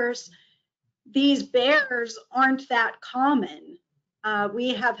 years, these bears aren't that common.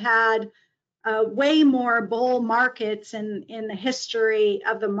 We have had way more bull markets in the history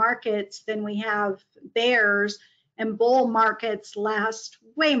of the markets than we have bears, and bull markets last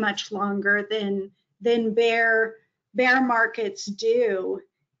way much longer than bear markets do.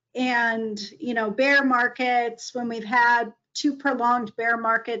 And bear markets, when we've had two prolonged bear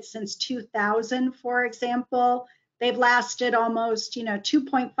markets since 2000, for example, they've lasted almost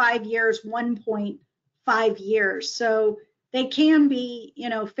 2.5 years, 1.5 years. So they can be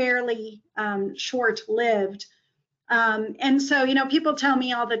fairly short-lived. And so people tell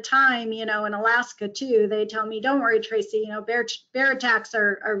me all the time, in Alaska too, they tell me, don't worry, Tracy, bear attacks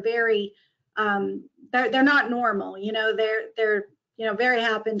are very they're not normal. They're very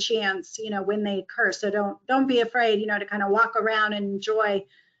happen chance when they occur. So don't be afraid to kind of walk around and enjoy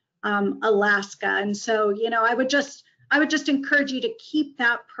Alaska. And so I would just encourage you to keep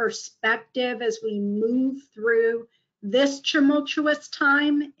that perspective as we move through this tumultuous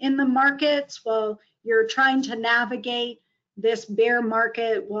time in the markets while you're trying to navigate this bear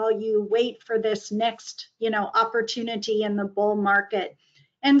market, while you wait for this next opportunity in the bull market.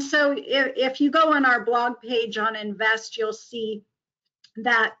 And so if you go on our blog page on Invest, you'll see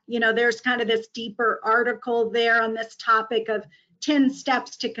that there's kind of this deeper article there on this topic of 10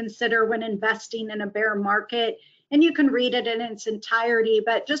 steps to consider when investing in a bear market, and you can read it in its entirety.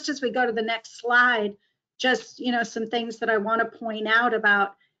 But just as we go to the next slide, just some things that I want to point out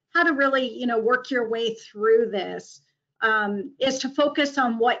about how to really work your way through this is to focus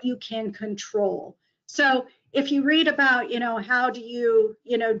on what you can control. So if you read about how do you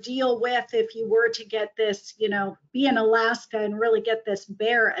deal with, if you were to get this be in Alaska and really get this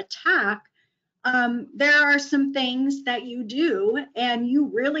bear attack, there are some things that you do, and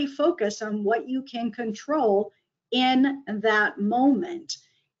you really focus on what you can control in that moment.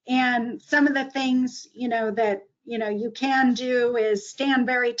 And some of the things that you can do is stand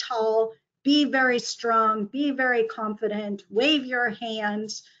very tall, be very strong, be very confident, wave your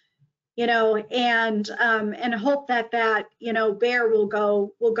hands, and hope that bear will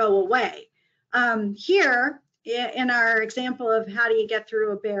go away. Here in our example of how do you get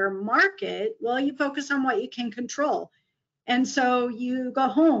through a bear market, well, you focus on what you can control. And so you go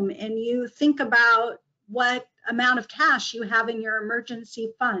home and you think about what amount of cash you have in your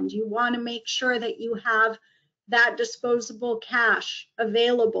emergency fund. You want to make sure that you have that disposable cash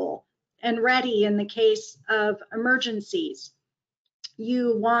available and ready in the case of emergencies.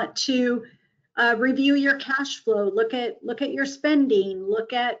 You want to review your cash flow, look at your spending,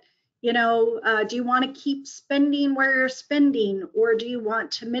 look at, you know, do you want to keep spending where you're spending, or do you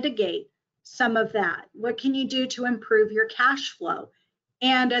want to mitigate some of that? What can you do to improve your cash flow?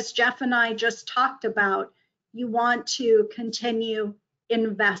 And as Jeff and I just talked about, you want to continue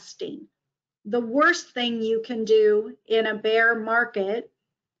investing. The worst thing you can do in a bear market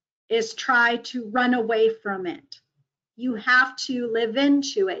is try to run away from it. You have to live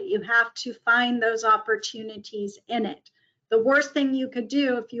into it. You have to find those opportunities in it. The worst thing you could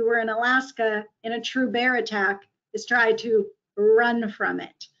do if you were in Alaska in a true bear attack is try to run from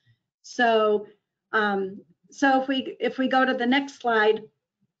it. So, if we go to the next slide,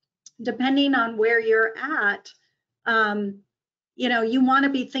 depending on where you're at, you know, you want to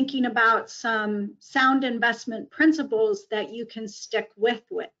be thinking about some sound investment principles that you can stick with,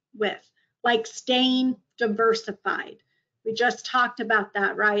 like staying diversified. We just talked about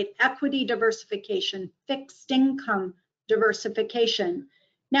that, right? Equity diversification, fixed income diversification.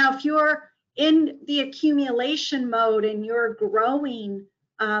 Now, if you're in the accumulation mode and you're growing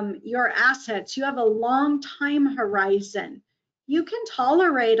your assets, you have a long time horizon, you can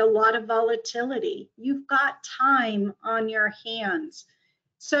tolerate a lot of volatility. You've got time on your hands.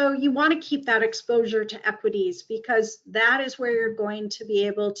 So you want to keep that exposure to equities, because that is where you're going to be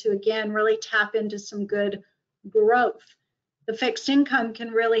able to, again, really tap into some good growth. The fixed income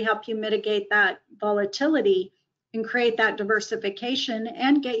can really help you mitigate that volatility and create that diversification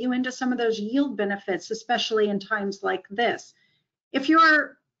and get you into some of those yield benefits, especially in times like this. If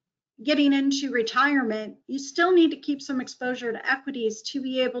you're getting into retirement, you still need to keep some exposure to equities to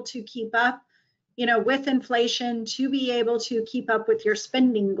be able to keep up, you know, with inflation, to be able to keep up with your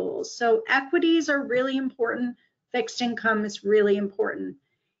spending goals. So equities are really important. Fixed income is really important.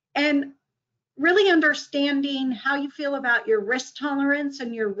 And really understanding how you feel about your risk tolerance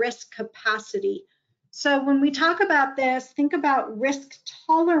and your risk capacity. So when we talk about this, think about risk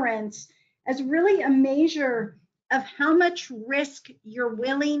tolerance as really a measure of how much risk you're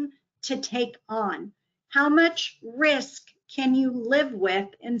willing to take on. How much risk can you live with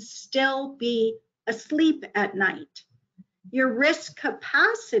and still be asleep at night? Your risk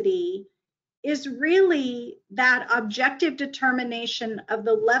capacity is really that objective determination of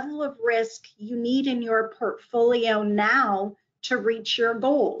the level of risk you need in your portfolio now to reach your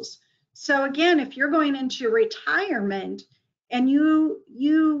goals. So again, if you're going into retirement and you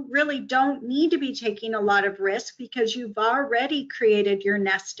really don't need to be taking a lot of risk because you've already created your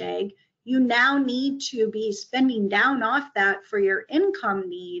nest egg, you now need to be spending down off that for your income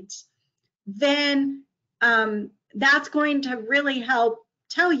needs, then that's going to really help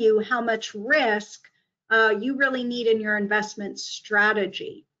tell you how much risk you really need in your investment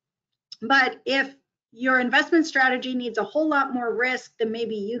strategy. But if your investment strategy needs a whole lot more risk than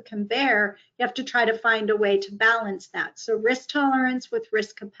maybe you can bear, you have to try to find a way to balance that. So risk tolerance with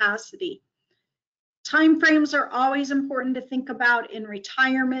risk capacity. Timeframes are always important to think about in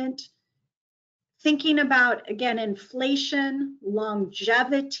retirement. Thinking about, again, inflation,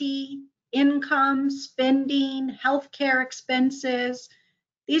 longevity, income, spending, healthcare expenses.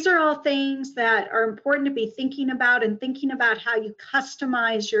 These are all things that are important to be thinking about, and thinking about how you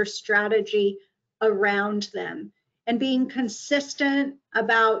customize your strategy around them. And being consistent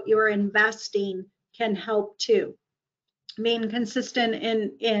about your investing can help too. Being consistent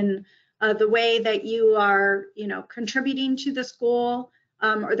in the way that you are, you know, contributing to this goal,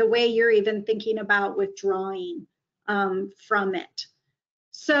 or the way you're even thinking about withdrawing from it.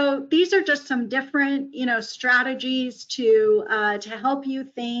 So these are just some different, you know, strategies to help you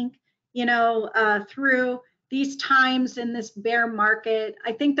think, you know, through these times in this bear market.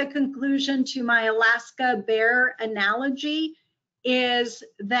 I think the conclusion to my Alaska bear analogy is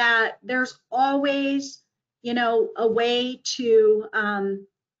that there's always, you know, a way to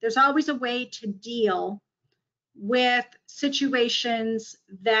deal with situations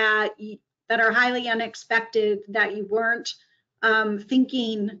that are highly unexpected, that you weren't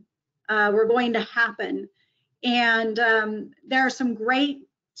thinking were going to happen. And there are some great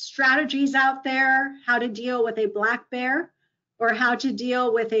strategies out there, how to deal with a black bear or how to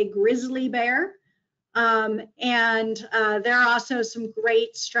deal with a grizzly bear. And there are also some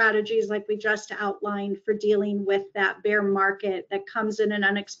great strategies like we just outlined for dealing with that bear market that comes in an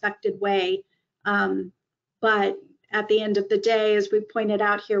unexpected way. But at the end of the day, as we pointed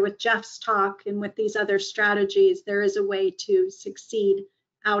out here with Jeff's talk and with these other strategies, there is a way to succeed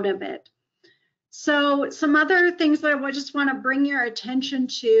out of it. So some other things that I just want to bring your attention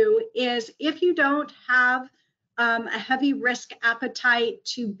to is if you don't have a heavy risk appetite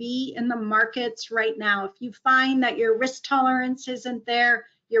to be in the markets right now, if you find that your risk tolerance isn't there,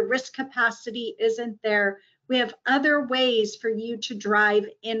 your risk capacity isn't there, we have other ways for you to drive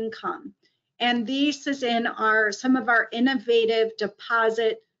income. And this is in some of our innovative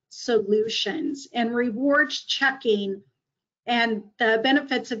deposit solutions. And rewards checking, and the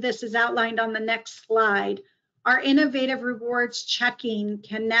benefits of this is outlined on the next slide. Our innovative rewards checking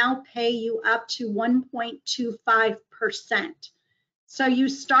can now pay you up to 1.25%. So you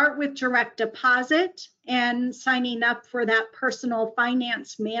start with direct deposit and signing up for that personal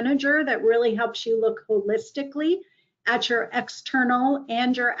finance manager that really helps you look holistically at your external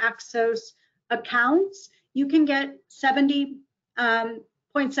and your Axos accounts. You can get 70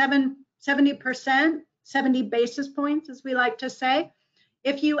 basis points, as we like to say.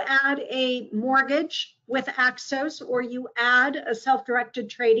 If you add a mortgage with Axos, or you add a self-directed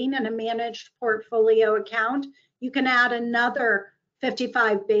trading and a managed portfolio account, you can add another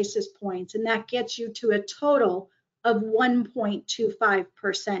 55 basis points, and that gets you to a total of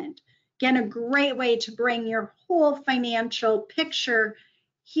 1.25%. Again, a great way to bring your whole financial picture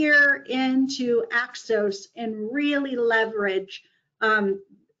here into Axos and really leverage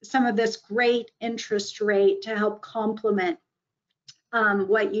some of this great interest rate to help complement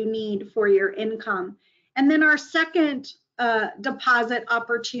what you need for your income. And then our second deposit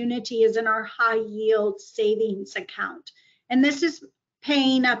opportunity is in our high yield savings account. And this is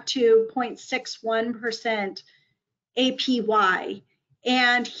paying up to 0.61% APY.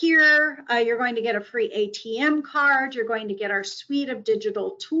 And here you're going to get a free ATM card. You're going to get our suite of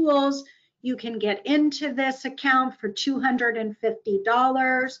digital tools. You can get into this account for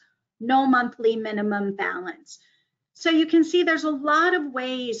 $250, no monthly minimum balance. So you can see there's a lot of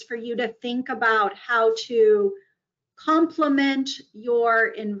ways for you to think about how to complement your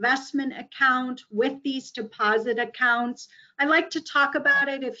investment account with these deposit accounts. I like to talk about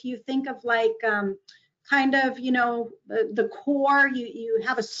it if you think of like kind of, you know, the core, you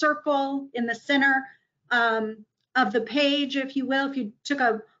have a circle in the center of the page, if you will. If you took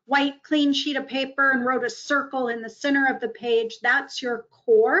a white clean sheet of paper and wrote a circle in the center of the page, that's your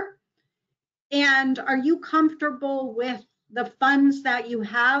core. And are you comfortable with the funds that you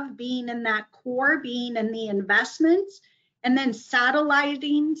have being in that core, being in the investments, and then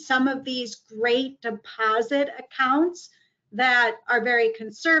satelliting some of these great deposit accounts that are very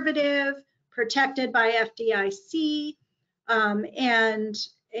conservative, protected by FDIC, and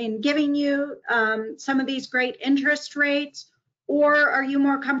in giving you some of these great interest rates? Or are you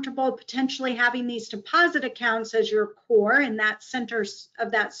more comfortable potentially having these deposit accounts as your core in that center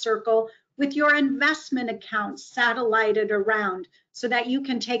of that circle, with your investment accounts satellited around so that you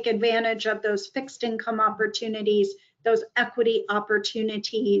can take advantage of those fixed income opportunities, those equity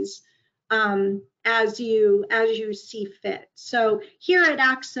opportunities as you see fit? So here at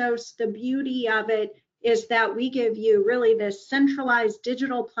Axos, the beauty of it is that we give you really this centralized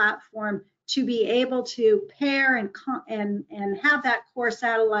digital platform to be able to pair and have that core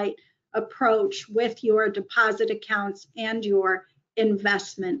satellite approach with your deposit accounts and your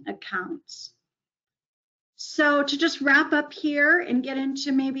investment accounts. So to just wrap up here and get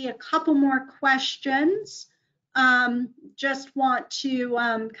into maybe a couple more questions, just want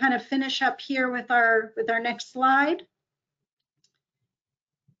to kind of finish up here with our next slide.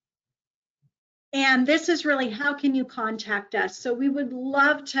 And this is really, how can you contact us? So we would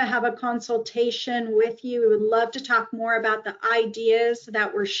love to have a consultation with you. We would love to talk more about the ideas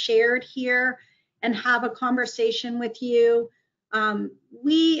that were shared here and have a conversation with you.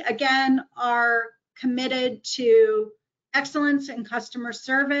 We, again, are committed to excellence in customer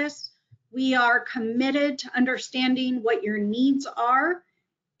service. We are committed to understanding what your needs are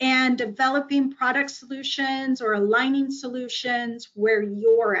and developing product solutions or aligning solutions where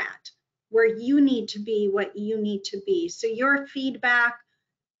you're at, where you need to be, what you need to be. So your feedback,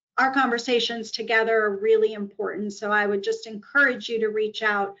 our conversations together are really important. So I would just encourage you to reach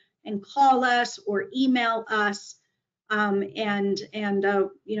out and call us or email us.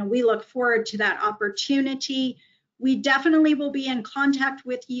 You know, we look forward to that opportunity. We definitely will be in contact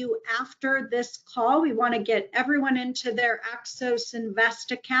with you after this call. We want to get everyone into their Axos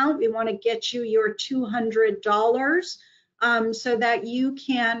Invest account. We want to get you your $200 so that you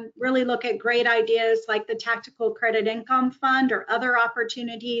can really look at great ideas like the Tactical Credit Income Fund or other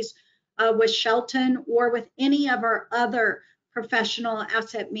opportunities with Shelton or with any of our other professional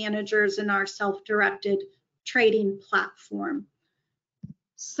asset managers in our self-directed trading platform.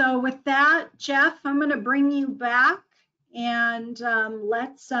 So with that, Jeff, I'm going to bring you back, and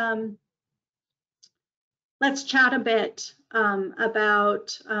let's chat a bit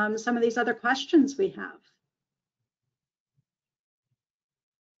about some of these other questions we have.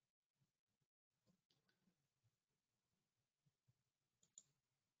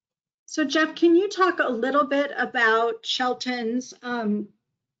 So Jeff, can you talk a little bit about Shelton's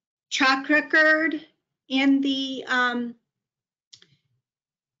track record in the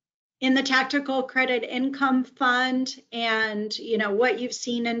tactical credit income fund, and what you've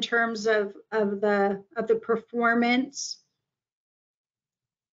seen in terms of the performance?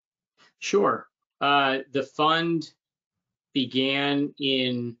 Sure. The fund began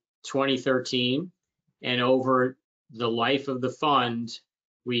in 2013, and over the life of the fund,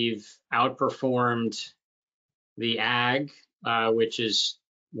 we've outperformed the ag, which is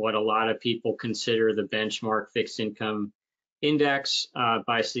what a lot of people consider the benchmark fixed income index,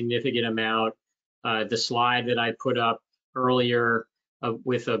 by a significant amount. The slide that I put up earlier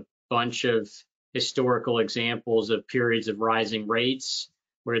with a bunch of historical examples of periods of rising rates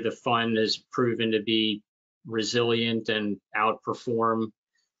where the fund has proven to be resilient and outperform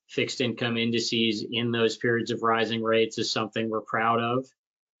fixed income indices in those periods of rising rates is something we're proud of.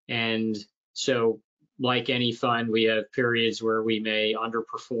 And so, like any fund, we have periods where we may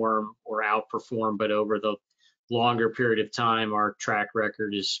underperform or outperform, but over the longer period of time, our track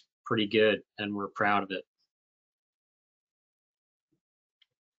record is pretty good and we're proud of it.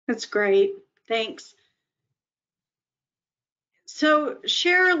 That's great. Thanks. So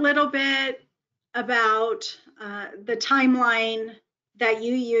share a little bit about the timeline that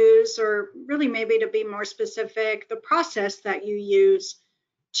you use, or really maybe to be more specific, the process that you use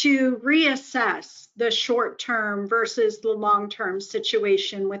to reassess the short-term versus the long-term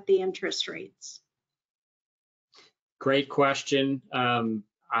situation with the interest rates. Great question. I'm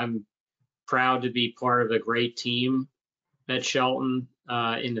proud to be part of a great team at Shelton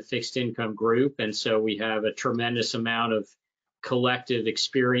in the fixed income group. And so we have a tremendous amount of collective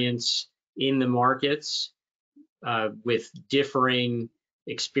experience in the markets with differing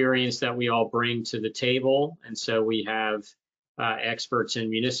experience that we all bring to the table. And so we have experts in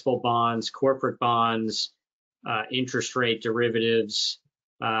municipal bonds, corporate bonds, interest rate derivatives,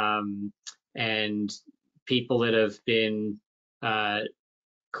 and people that have been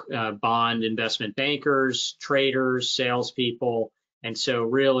bond investment bankers, traders, salespeople. And so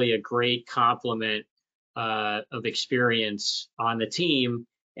really a great complement of experience on the team.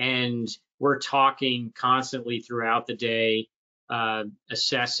 And we're talking constantly throughout the day,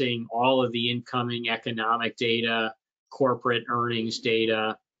 assessing all of the incoming economic data, corporate earnings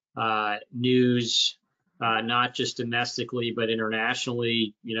data, news, not just domestically, but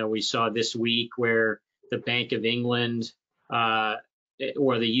internationally. We saw this week where the Bank of England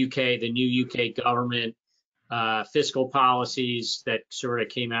or the UK, the new UK government fiscal policies that sort of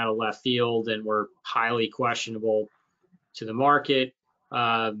came out of left field and were highly questionable to the market,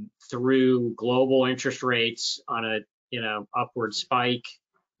 through global interest rates on a upward spike,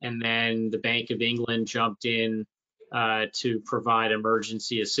 and then the Bank of England jumped in to provide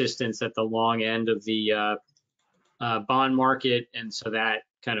emergency assistance at the long end of the bond market, and so that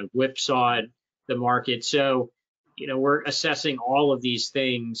kind of whipsawed the market. So we're assessing all of these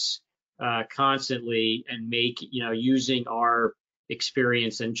things constantly and using our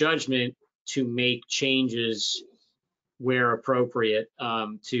experience and judgment to make changes where appropriate,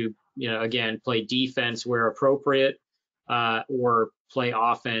 to again play defense where appropriate, or play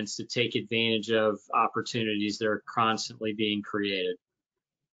offense to take advantage of opportunities that are constantly being created.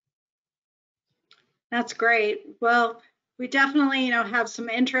 That's great. Well, we definitely have some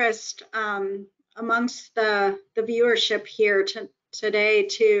interest amongst the viewership here today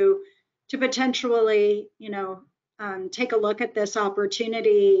to potentially take a look at this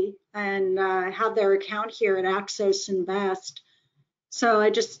opportunity and have their account here at Axos Invest. So I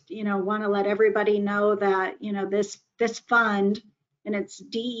just want to let everybody know that this fund, and it's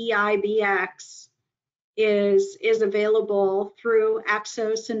DEIBX, is available through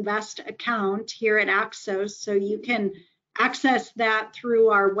Axos Invest account here at Axos. So you can access that through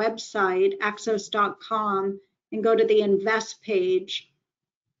our website, axos.com, and go to the invest page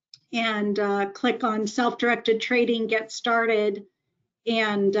and click on self-directed trading, get started,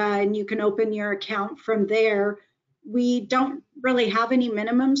 and you can open your account from there. We don't really have any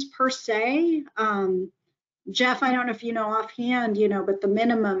minimums per se. Jeff, I don't know if you know offhand, but the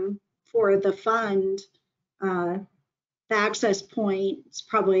minimum for the fund, the access point, is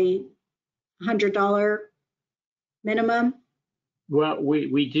probably $100 minimum. Well,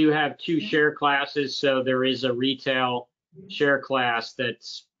 we do have two share classes, so there is a retail share class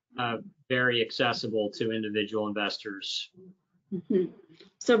that's very accessible to individual investors. Mm-hmm.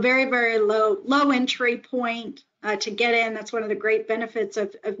 So very, very low entry point to get in. That's one of the great benefits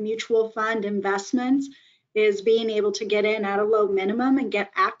of mutual fund investments, is being able to get in at a low minimum and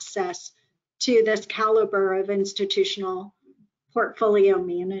get access to this caliber of institutional portfolio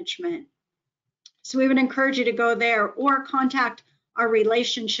management. So we would encourage you to go there or contact our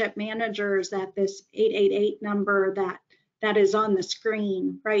relationship managers at this 888 number that is on the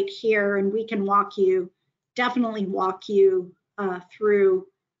screen right here, and we can definitely walk you through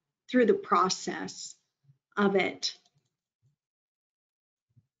the process of it.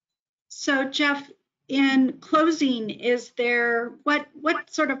 So Jeff, in closing, what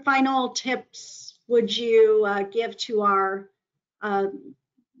sort of final tips would you give to our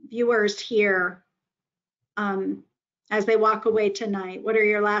viewers here as they walk away tonight? What are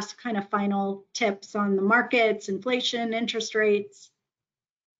your last kind of final tips on the markets, inflation, interest rates?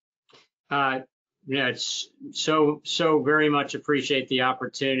 Yeah, it's so very much appreciate the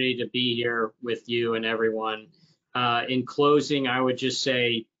opportunity to be here with you and everyone. In closing, I would just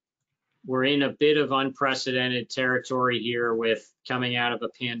say we're in a bit of unprecedented territory here with coming out of a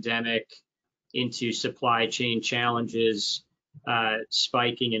pandemic into supply chain challenges,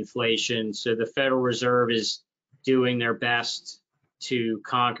 spiking inflation. So the Federal Reserve is doing their best to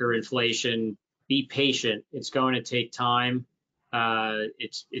conquer inflation. Be patient. It's going to take time.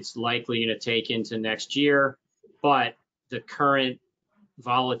 It's likely going to take into next year, but the current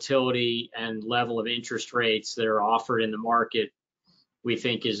volatility and level of interest rates that are offered in the market, we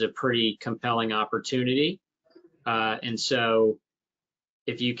think is a pretty compelling opportunity. And so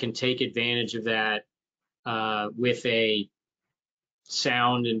if you can take advantage of that with a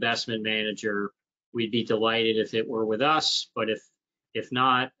sound investment manager, we'd be delighted if it were with us. But if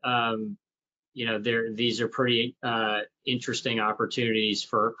not, these are pretty interesting opportunities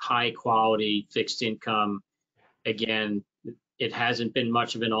for high quality fixed income. Again, it hasn't been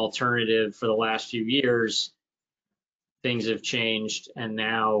much of an alternative for the last few years. Things have changed, and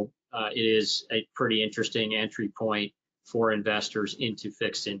now it is a pretty interesting entry point for investors into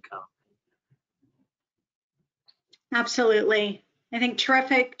fixed income. Absolutely. I think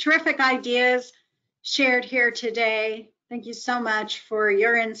terrific ideas shared here today. Thank you so much for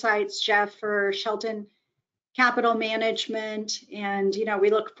your insights, Jeff, for Shelton Capital Management. And, we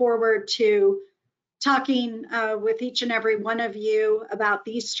look forward to talking with each and every one of you about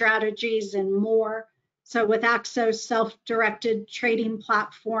these strategies and more. So with Axos self-directed trading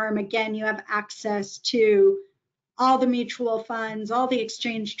platform, again, you have access to all the mutual funds, all the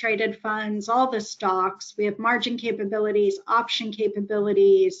exchange traded funds, all the stocks. We have margin capabilities, option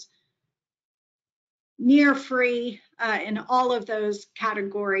capabilities, near free in all of those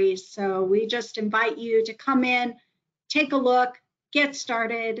categories. So we just invite you to come in, take a look, get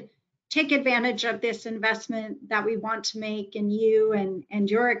started, take advantage of this investment that we want to make in you and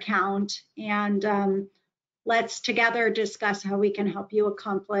your account. And let's together discuss how we can help you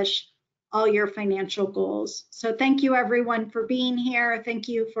accomplish all your financial goals. So thank you everyone for being here. Thank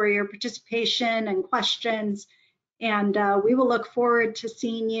you for your participation and questions. And we will look forward to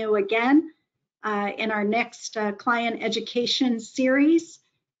seeing you again in our next client education series.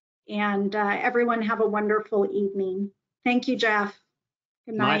 And everyone have a wonderful evening. Thank you, Jeff.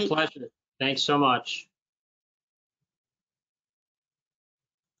 Good night. My pleasure. Thanks so much.